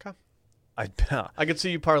 Okay. I could see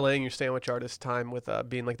you parlaying your sandwich artist time with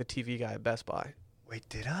being like the TV guy at Best Buy. Wait,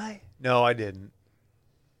 did I? No, I didn't.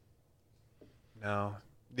 No.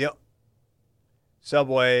 The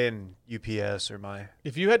Subway and UPS are my...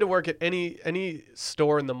 If you had to work at any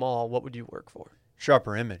store in the mall, what would you work for?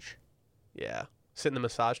 Sharper Image. Yeah. Sit in the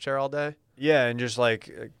massage chair all day? Yeah, and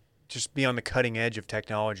just be on the cutting edge of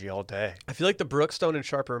technology all day. I feel like the Brookstone and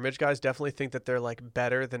Sharper Image guys definitely think that they're like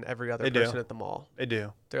better than every other person at the mall. They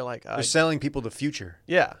do. They're like... they're selling people the future.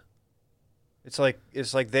 Yeah. It's like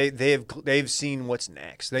they've seen what's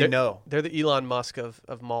next. They know. They're the Elon Musk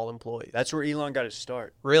of mall employees. That's where Elon got his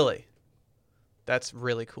start. Really? That's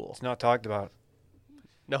really cool. It's not talked about.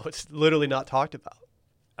 No, it's literally not talked about.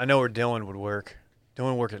 I know where Dylan would work.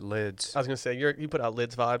 Dylan would work at Lids. I was gonna say you put out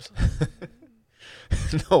Lids vibes.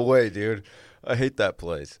 No way, dude. I hate that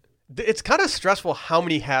place. It's kind of stressful how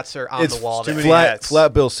many hats are on the wall. Too many hats.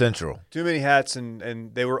 Flat Bill Central. Too many hats,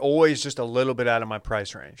 and they were always just a little bit out of my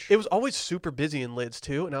price range. It was always super busy in Lids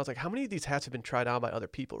too, and I was like, how many of these hats have been tried on by other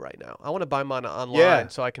people right now? I want to buy mine online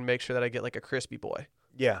so I can make sure that I get like a crispy boy.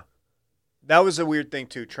 Yeah. That was a weird thing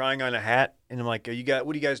too, trying on a hat, and I'm like, what are you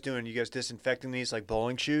guys doing? You guys disinfecting these like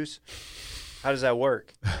bowling shoes? How does that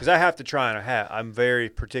work? Because I have to try on a hat. I'm very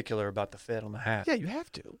particular about the fit on the hat. Yeah, you have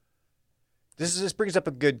to. This brings up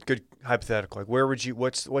a good hypothetical. Like, where would you?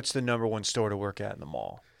 What's the number one store to work at in the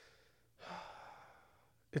mall?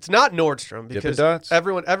 It's not Nordstrom because Dippin' Dots?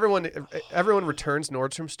 everyone returns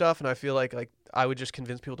Nordstrom stuff, and I feel like I would just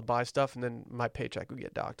convince people to buy stuff, and then my paycheck would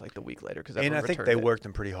get docked like the week later because and I think they worked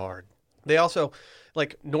them pretty hard. They also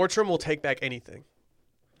like Nordstrom will take back anything.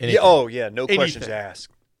 Yeah, oh yeah, no questions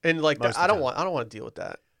asked. And like I don't want to deal with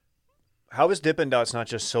that. How is Dippin' Dots not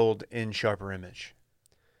just sold in Sharper Image?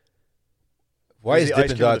 Why is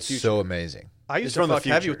Dippin' Dots so amazing? I used to fuck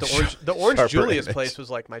heavy with the orange. The Orange Julius place was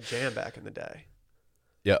like my jam back in the day.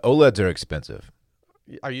 Yeah, OLEDs are expensive.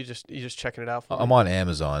 Are you just checking it out for me? I'm on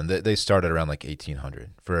Amazon. They started around like $1,800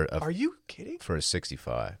 for. Are you kidding? For a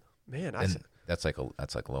 65. Man,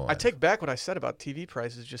 That's like low end. I take back what I said about TV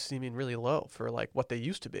prices just seeming really low for like what they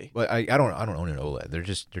used to be. But I don't own an OLED.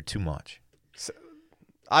 They're too much. So,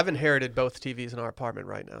 I've inherited both TVs in our apartment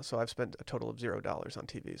right now, so I've spent a total of $0 on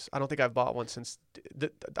TVs. I don't think I've bought one since.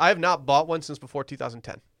 I have not bought one since before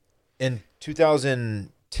 2010. In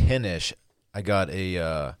 2010ish, I got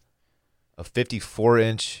a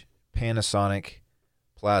 54-inch Panasonic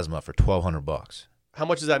plasma for $1,200. How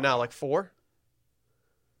much is that now? Like 4?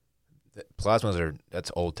 Plasmas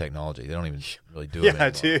that's old technology. They don't even really do it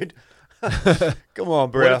Yeah, anymore. dude. Come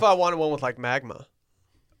on, bro. What if I wanted one with like magma?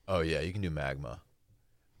 Oh yeah, you can do magma.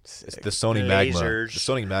 It's Sick. the Sony Magma. The Lasers.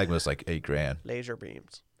 Sony Magma is like $8,000. Laser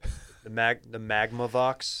beams. the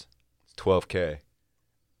Magmavox. It's 12K.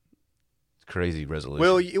 It's crazy resolution.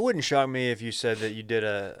 Will, it wouldn't shock me if you said that you did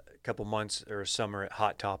a couple months or a summer at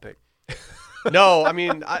Hot Topic. No, I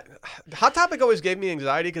mean, Hot Topic always gave me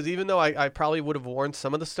anxiety because even though I probably would have worn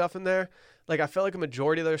some of the stuff in there, like I felt like a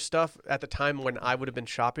majority of their stuff at the time when I would have been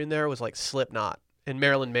shopping there was like Slipknot and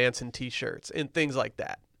Marilyn Manson T-shirts and things like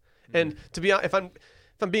that. And to be honest, if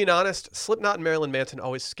I'm being honest, Slipknot and Marilyn Manson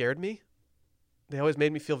always scared me. They always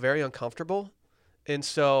made me feel very uncomfortable, and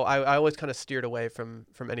so I always kind of steered away from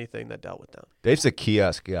anything that dealt with them. Dave's a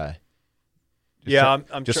kiosk guy. Yeah,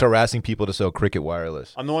 I'm Just harassing people to sell Cricket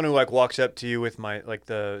Wireless. I'm the one who like walks up to you with my like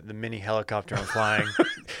the mini helicopter I'm flying,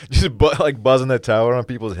 Just like buzzing the tower on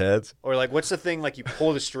people's heads. or like what's the thing like you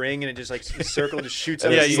pull the string and it just like the circle just shoots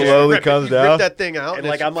out. Yeah, of you the air. slowly rip, comes you rip down. that thing out, And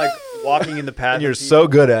like I'm like walking in the path. And you're of so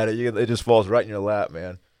people. good at it, it just falls right in your lap,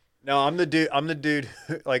 man. No, I'm the dude. I'm the dude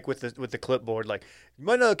like with the clipboard. Like you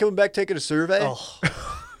might not coming back taking a survey. Oh.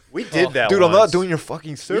 We did that, Dude, I'm not once. doing your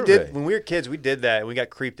fucking survey. We did when we were kids. We did that. And we got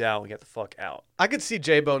creeped out. We got the fuck out. I could see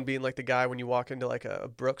J-Bone being like the guy when you walk into like a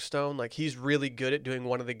Brookstone. Like he's really good at doing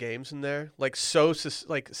one of the games in there. Like so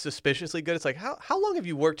suspiciously good. It's like how long have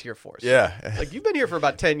you worked here for? Yeah. Like you've been here for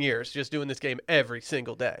about 10 years just doing this game every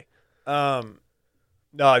single day.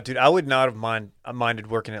 No, dude, I would not have minded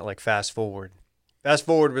working at like Fast Forward. Fast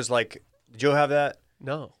Forward was like, did you have that?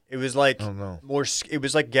 No. It was like Oh, no. more. It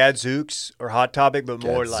was like Gadzooks or Hot Topic, but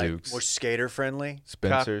more like Gadzooks. more skater friendly.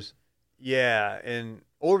 Spencer's. Yeah,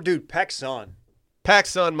 or dude, PacSun.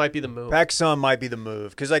 PacSun might be the move. PacSun might be the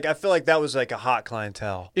move because like I feel like that was like a hot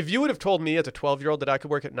clientele. If you would have told me as a 12-year-old that I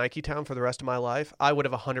could work at Nike Town for the rest of my life, I would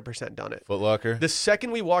have 100% done it. Foot Locker. The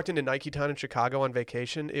second we walked into Nike Town in Chicago on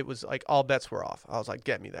vacation, it was like all bets were off. I was like,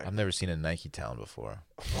 get me there. I've never seen a Nike Town before.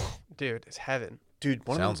 Dude, it's heaven. Dude,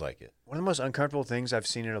 Sounds like it. one of the most uncomfortable things I've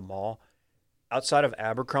seen in a mall, outside of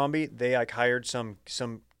Abercrombie, they like hired some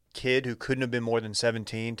kid who couldn't have been more than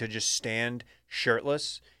 17 to just stand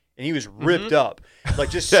shirtless, and he was ripped up,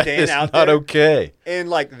 like just stand It's out not there. okay. And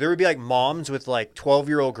like there would be like moms with like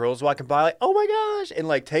 12-year-old girls walking by, like, oh my gosh, and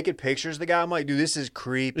like taking pictures of the guy. I'm like, dude, this is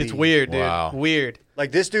creepy. It's weird, dude. Wow. Weird.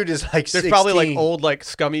 Like this dude is like There's 16. probably like old, like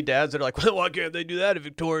scummy dads that are like, well, why can't they do that at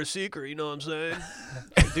Victoria's Secret? You know what I'm saying?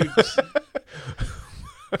 Dude,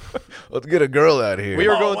 Let's get a girl out here. we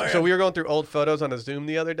were Oh, going. man. So we were going through old photos on a Zoom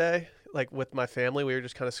the other day, like with my family. We were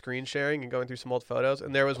just kind of screen sharing and going through some old photos.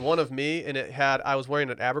 And there was one of me, and I was wearing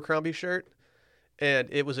an Abercrombie shirt, and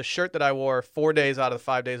it was a shirt that I wore 4 days out of the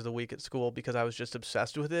 5 days of the week at school because I was just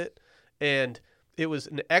obsessed with it. And it was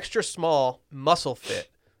an extra small muscle fit.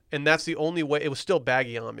 And that's the only way. It was still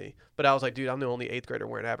baggy on me, but I was like, dude, I'm the only 8th grader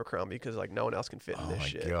wearing Abercrombie because like no one else can fit in Oh this my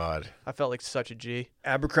shit. god. I felt like such a G.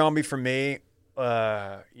 Abercrombie for me.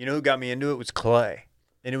 You know who got me into it was Clay,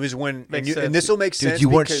 and it was when Makes and sense. this will make sense. Dude, you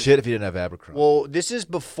weren't because- shit if you didn't have Abercrombie. Well, this is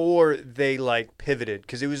before they like pivoted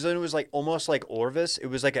because it was like almost like Orvis. It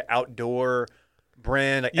was like an outdoor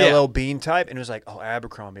brand, like Yeah. LL Bean type, and it was like, oh,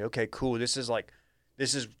 Abercrombie. Okay, cool. This is like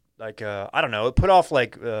I don't know. It put off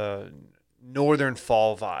like northern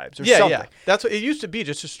fall vibes or Yeah, something. yeah. That's what it used to be.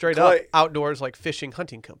 Just a straight Clay- up outdoors, like fishing,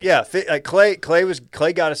 hunting company. Yeah, like Clay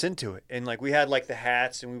got us into it, and like we had like the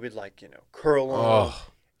hats, and we would like curl them, Oh.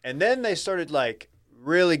 and then they started like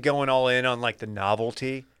really going all in on like the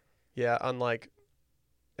novelty. Yeah, on like,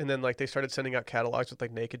 and then like they started sending out catalogs with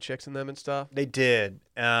like naked chicks in them and stuff. They did.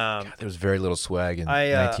 There was very little swag in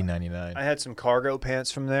I, 1999. I had some cargo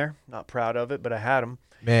pants from there. Not proud of it, but I had them.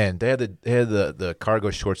 Man, they had the cargo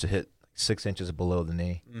shorts that hit 6 inches below the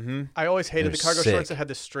knee. Mm-hmm. I always hated They're the cargo sick. shorts that had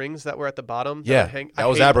the strings that were at the bottom. Yeah, would hang. that I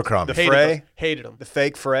was hated them. Abercrombie. The Hated fray? them. Hated them. The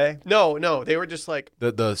fake fray. No, they were just like.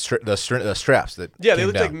 The straps that Yeah, they came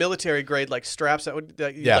looked down. like military grade, like straps that would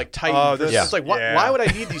Yeah. like tighten. Oh, versus- those- It's like, yeah. why would I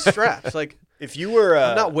need these straps? Like, If you were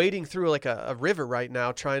I'm not wading through like a river right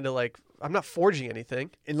now trying to like. I'm not forging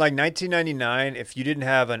anything. in like 1999, if you didn't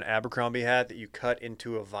have an Abercrombie hat that you cut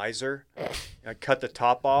into a visor, cut the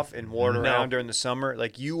top off and wore it No. around during the summer,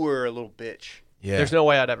 like you were a little bitch. Yeah. There's no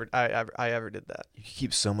way I ever did that. You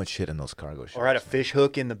keep so much shit in those cargo shorts. Or had a fish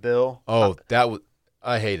hook in the bill. Oh,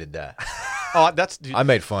 I hated that. Oh, that's dude, I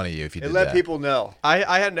made fun of you if you It did let that. people know.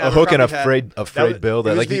 I had A hook and a Abercrombie hat. frayed bill. It That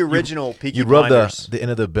was like the you- original Peaky You rub Blinders. the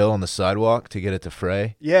end of the bill on the sidewalk to get it to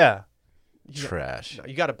fray. Yeah. Trash. No,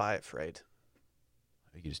 you got to buy it frayed.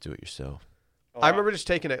 You can just do it yourself. I remember just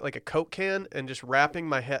taking like a Coke can and just wrapping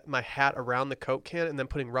my hat around the Coke can and then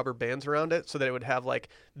putting rubber bands around it so that it would have like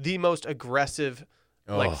the most aggressive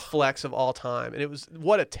like Oh. flex of all time. And it was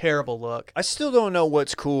what a terrible look. I still don't know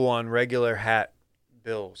what's cool on regular hat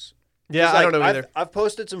bills. Yeah, 'Cause, I don't know either. I've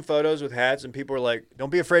posted some photos with hats, and people are like, "Don't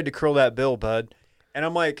be afraid to curl that bill, bud." And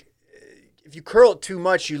I'm like, if you curl it too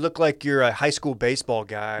much, you look like you're a high school baseball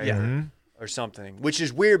guy Yeah. or something. Which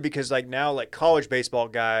is weird because like now, like college baseball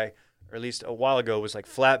guy, or at least a while ago, was like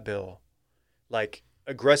flat bill, like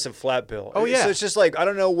aggressive flat bill. Oh, yeah. So it's just like I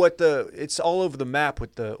don't know what it's all over the map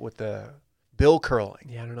with the bill curling.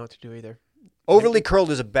 Yeah, I don't know what to do either. Overly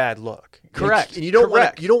curled is a bad look. Correct. And you don't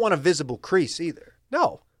Correct. want a visible crease either.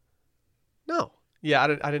 No. Yeah, I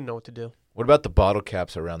didn't know what to do. What about the bottle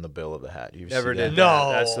caps around the bill of the hat? You Never see did. that?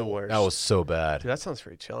 No. that. That's the worst. That was so bad. Dude, that sounds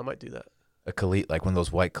pretty chill. I might do that. Like one of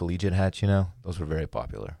those white collegiate hats, you know? Those were very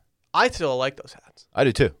popular. I still like those hats. I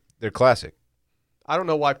do too. They're classic. I don't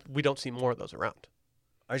know why we don't see more of those around.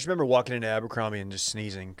 I just remember walking into Abercrombie and just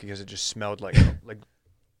sneezing because it just smelled like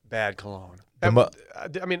bad cologne.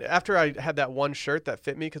 I mean, after I had that one shirt that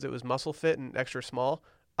fit me because it was muscle fit and extra small,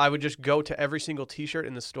 I would just go to every single T-shirt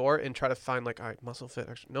in the store and try to find like, all right, muscle fit.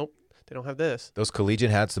 Extra. Nope, they don't have this. Those collegiate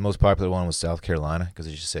hats, the most popular one was South Carolina because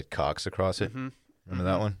it just said Cox across it. Mm-hmm. Remember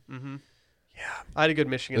that one? Mm-hmm. Yeah. I had a good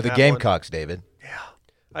Michigan. With the hat Gamecocks, David. Yeah.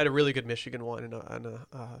 I had a really good Michigan one, and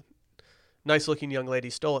a nice-looking young lady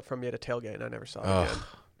stole it from me at a tailgate, and I never saw it Oh. again.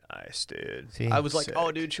 Nice, dude. See? I was like, Sick.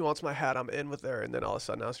 "Oh, dude, she wants my hat. I'm in with her." And then all of a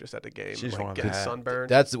sudden, I was just at the game, She just like wanted the getting hat. sunburned.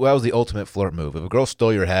 that was the ultimate flirt move. If a girl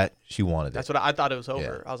stole your hat, she wanted it. That's what I thought it was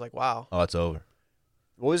over. I was like, "Wow." Oh, it's over.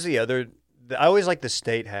 What was the other? I always liked the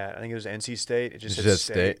state hat. I think it was NC State. It just It said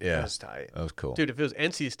said state, yeah. That was tight. That was cool. Dude, if it was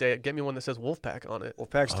NC State, get me one that says Wolfpack on it.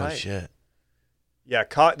 Wolfpack's oh, tight. shit. Yeah,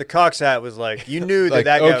 the Cox hat was like you knew Like,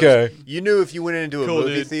 that guy. okay. You knew if you went into a Cool,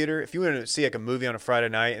 movie dude. theater, if you went to see like a movie on a Friday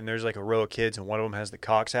night, and there's like a row of kids, and one of them has the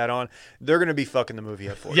Cox hat on, they're gonna be fucking the movie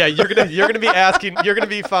up for you. Yeah, you're gonna be asking. You're gonna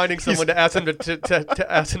be finding someone to ask him to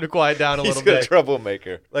ask him to quiet down a little bit.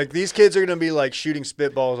 troublemaker. Like these kids are gonna be like shooting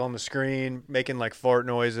spitballs on the screen, making like fart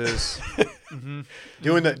noises,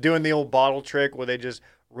 doing the old bottle trick where they just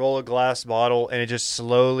roll a glass bottle and it just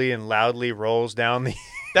slowly and loudly rolls down the.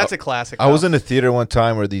 That's a classic. I was though. in a theater one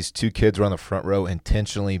time where these two kids were on the front row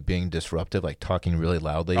intentionally being disruptive, like talking really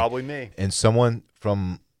loudly. Probably me. And someone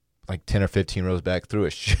from like 10 or 15 rows back threw a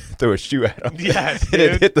shoe at them. Yes, And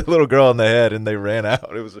it dude. hit the little girl on the head and they ran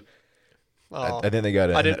out. It was. Oh. I think they got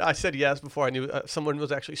it. I said yes before I knew someone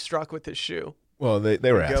was actually struck with his shoe. Well, they were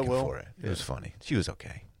There you go, asking Will. for it. It was funny. She was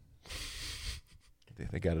okay.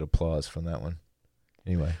 They got an applause from that one.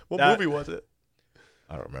 Anyway, What That- movie was it?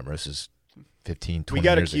 I don't remember. This is 15, 20 We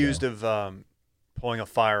got years accused ago. of pulling a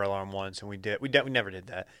fire alarm once, and we never did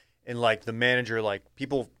that. And like the manager, like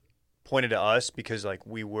people pointed to us because like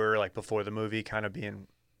we were like before the movie, kind of being,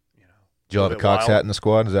 you know. Did you have a bit Cox wild. hat in the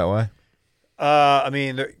squad? Is that why? I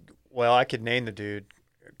mean, well, I could name the dude,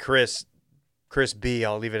 Chris B.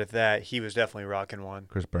 I'll leave it at that. He was definitely rocking one.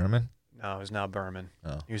 Chris Berman? No, it was not Berman.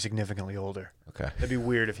 Oh, He was significantly older. okay. That'd be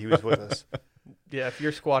weird if he was with us. Yeah, if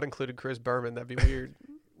your squad included Chris Berman, that'd be weird.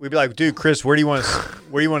 We'd be like, dude, Chris, where do you want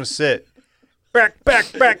to sit? Back. in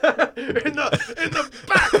the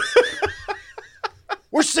back.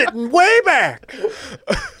 We're sitting way back.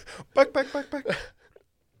 Back.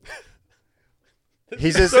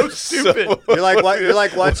 He's just So stupid. You're like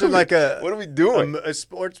watching like What are we doing? a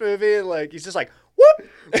sports movie, and like he's just like whoop.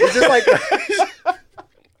 He's just like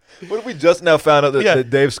What if we just now found out that, Yeah. that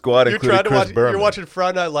Dave's squad You're included trying to Chris watch. Berman? You're watching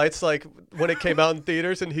Friday Night Lights like when it came out in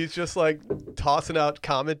theaters, and he's just like tossing out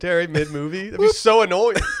commentary mid movie. That'd be so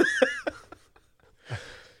annoying.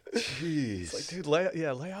 Jeez. It's like, dude,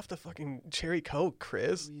 lay off the fucking cherry Coke,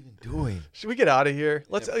 Chris. What are you even doing? Should we get out of here?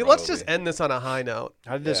 Let's just probably. end this on a high note.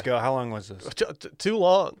 how did this go? How long was this? Too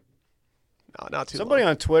long. No, not too Somebody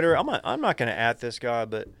long. on Twitter. I'm not going to at this guy,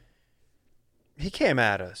 but he came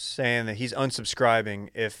at us saying that he's unsubscribing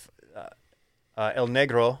if El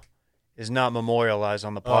Negro is not memorialized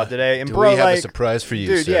on the pod today. And Do bro, we have like, a surprise for you,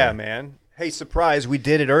 dude, sir? yeah, man. Hey, surprise! We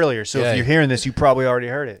did it earlier. So Yeah. if you're hearing this, you probably already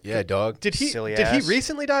heard it. Yeah, dog. Did he Silly did ass. he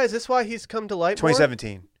recently die? Is this why he's come to light? more?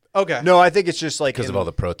 2017. Okay. No, I think it's just like Because of all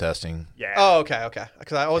the protesting. yeah. Oh, okay.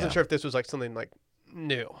 Because I wasn't Yeah. sure if this was like something like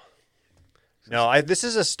new. No, this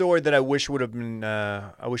is a story that I wish would have been.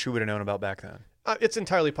 I wish we would have known about back then. It's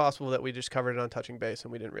entirely possible that we just covered it on Touching Base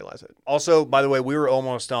and we didn't realize it. Also, by the way, we were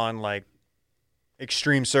almost on like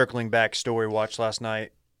extreme circling back story watch last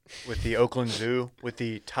night with the Oakland Zoo, with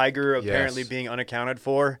the tiger apparently being unaccounted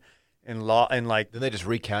for, and like. Then they just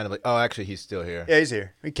recounted, like, oh, actually, he's still here. Yeah, he's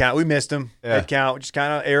here. We missed him. Yeah. Head count, just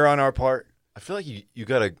kind of err on our part. I feel like you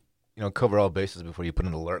gotta cover all bases before you put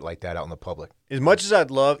an alert like that out in the public. As much as I'd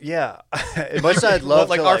love, as much as I'd love,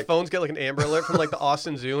 like to, our phones get like an Amber Alert from like the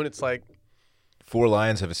Austin Zoo, and it's like 4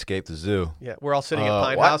 lions have escaped the zoo. yeah, we're all sitting at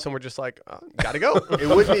Pine what? House and we're just like, gotta go. It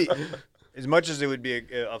would be, as much as it would be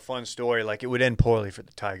a fun story, like it would end poorly for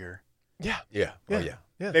the tiger. Yeah. Yeah. Oh, yeah.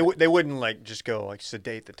 Yeah. They wouldn't like just go like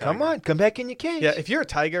sedate the tiger. Come on, come back in your cage. Yeah, if you're a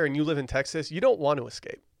tiger and you live in Texas, you don't want to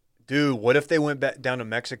escape. Dude, what if they went back down to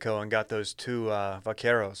Mexico and got those 2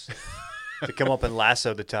 vaqueros to come up and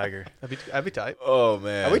lasso the tiger? That'd be tight. Oh,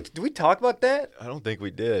 man. Did we talk about that? I don't think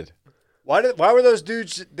we did. Why were those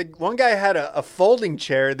dudes? The one guy had a folding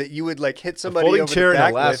chair that you would like hit somebody folding over chair the and a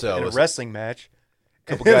back lasso with in a was- wrestling match.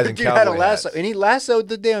 A couple guys The in dude had a cowboy lasso, hats. and he lassoed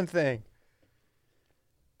the damn thing.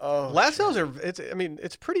 Oh, Lassos are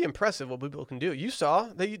it's pretty impressive what people can do. You saw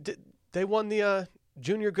they won the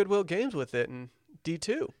Junior Goodwill Games with it in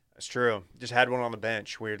D2. that's true. Just had one on the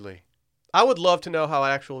bench. Weirdly, I would love to know how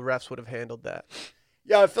actual refs would have handled that.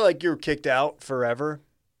 yeah, I feel like you're kicked out forever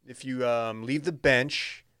if you leave the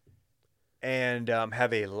bench and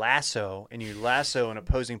have a lasso and you lasso an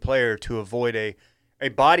opposing player to avoid a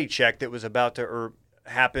body check that was about to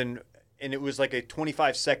happen, and it was like a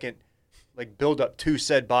 25-second like build up to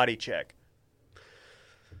said body check.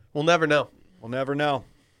 We'll never know. We'll never know.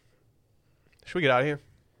 Should we get out of here?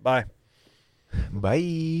 Bye.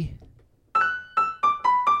 Bye.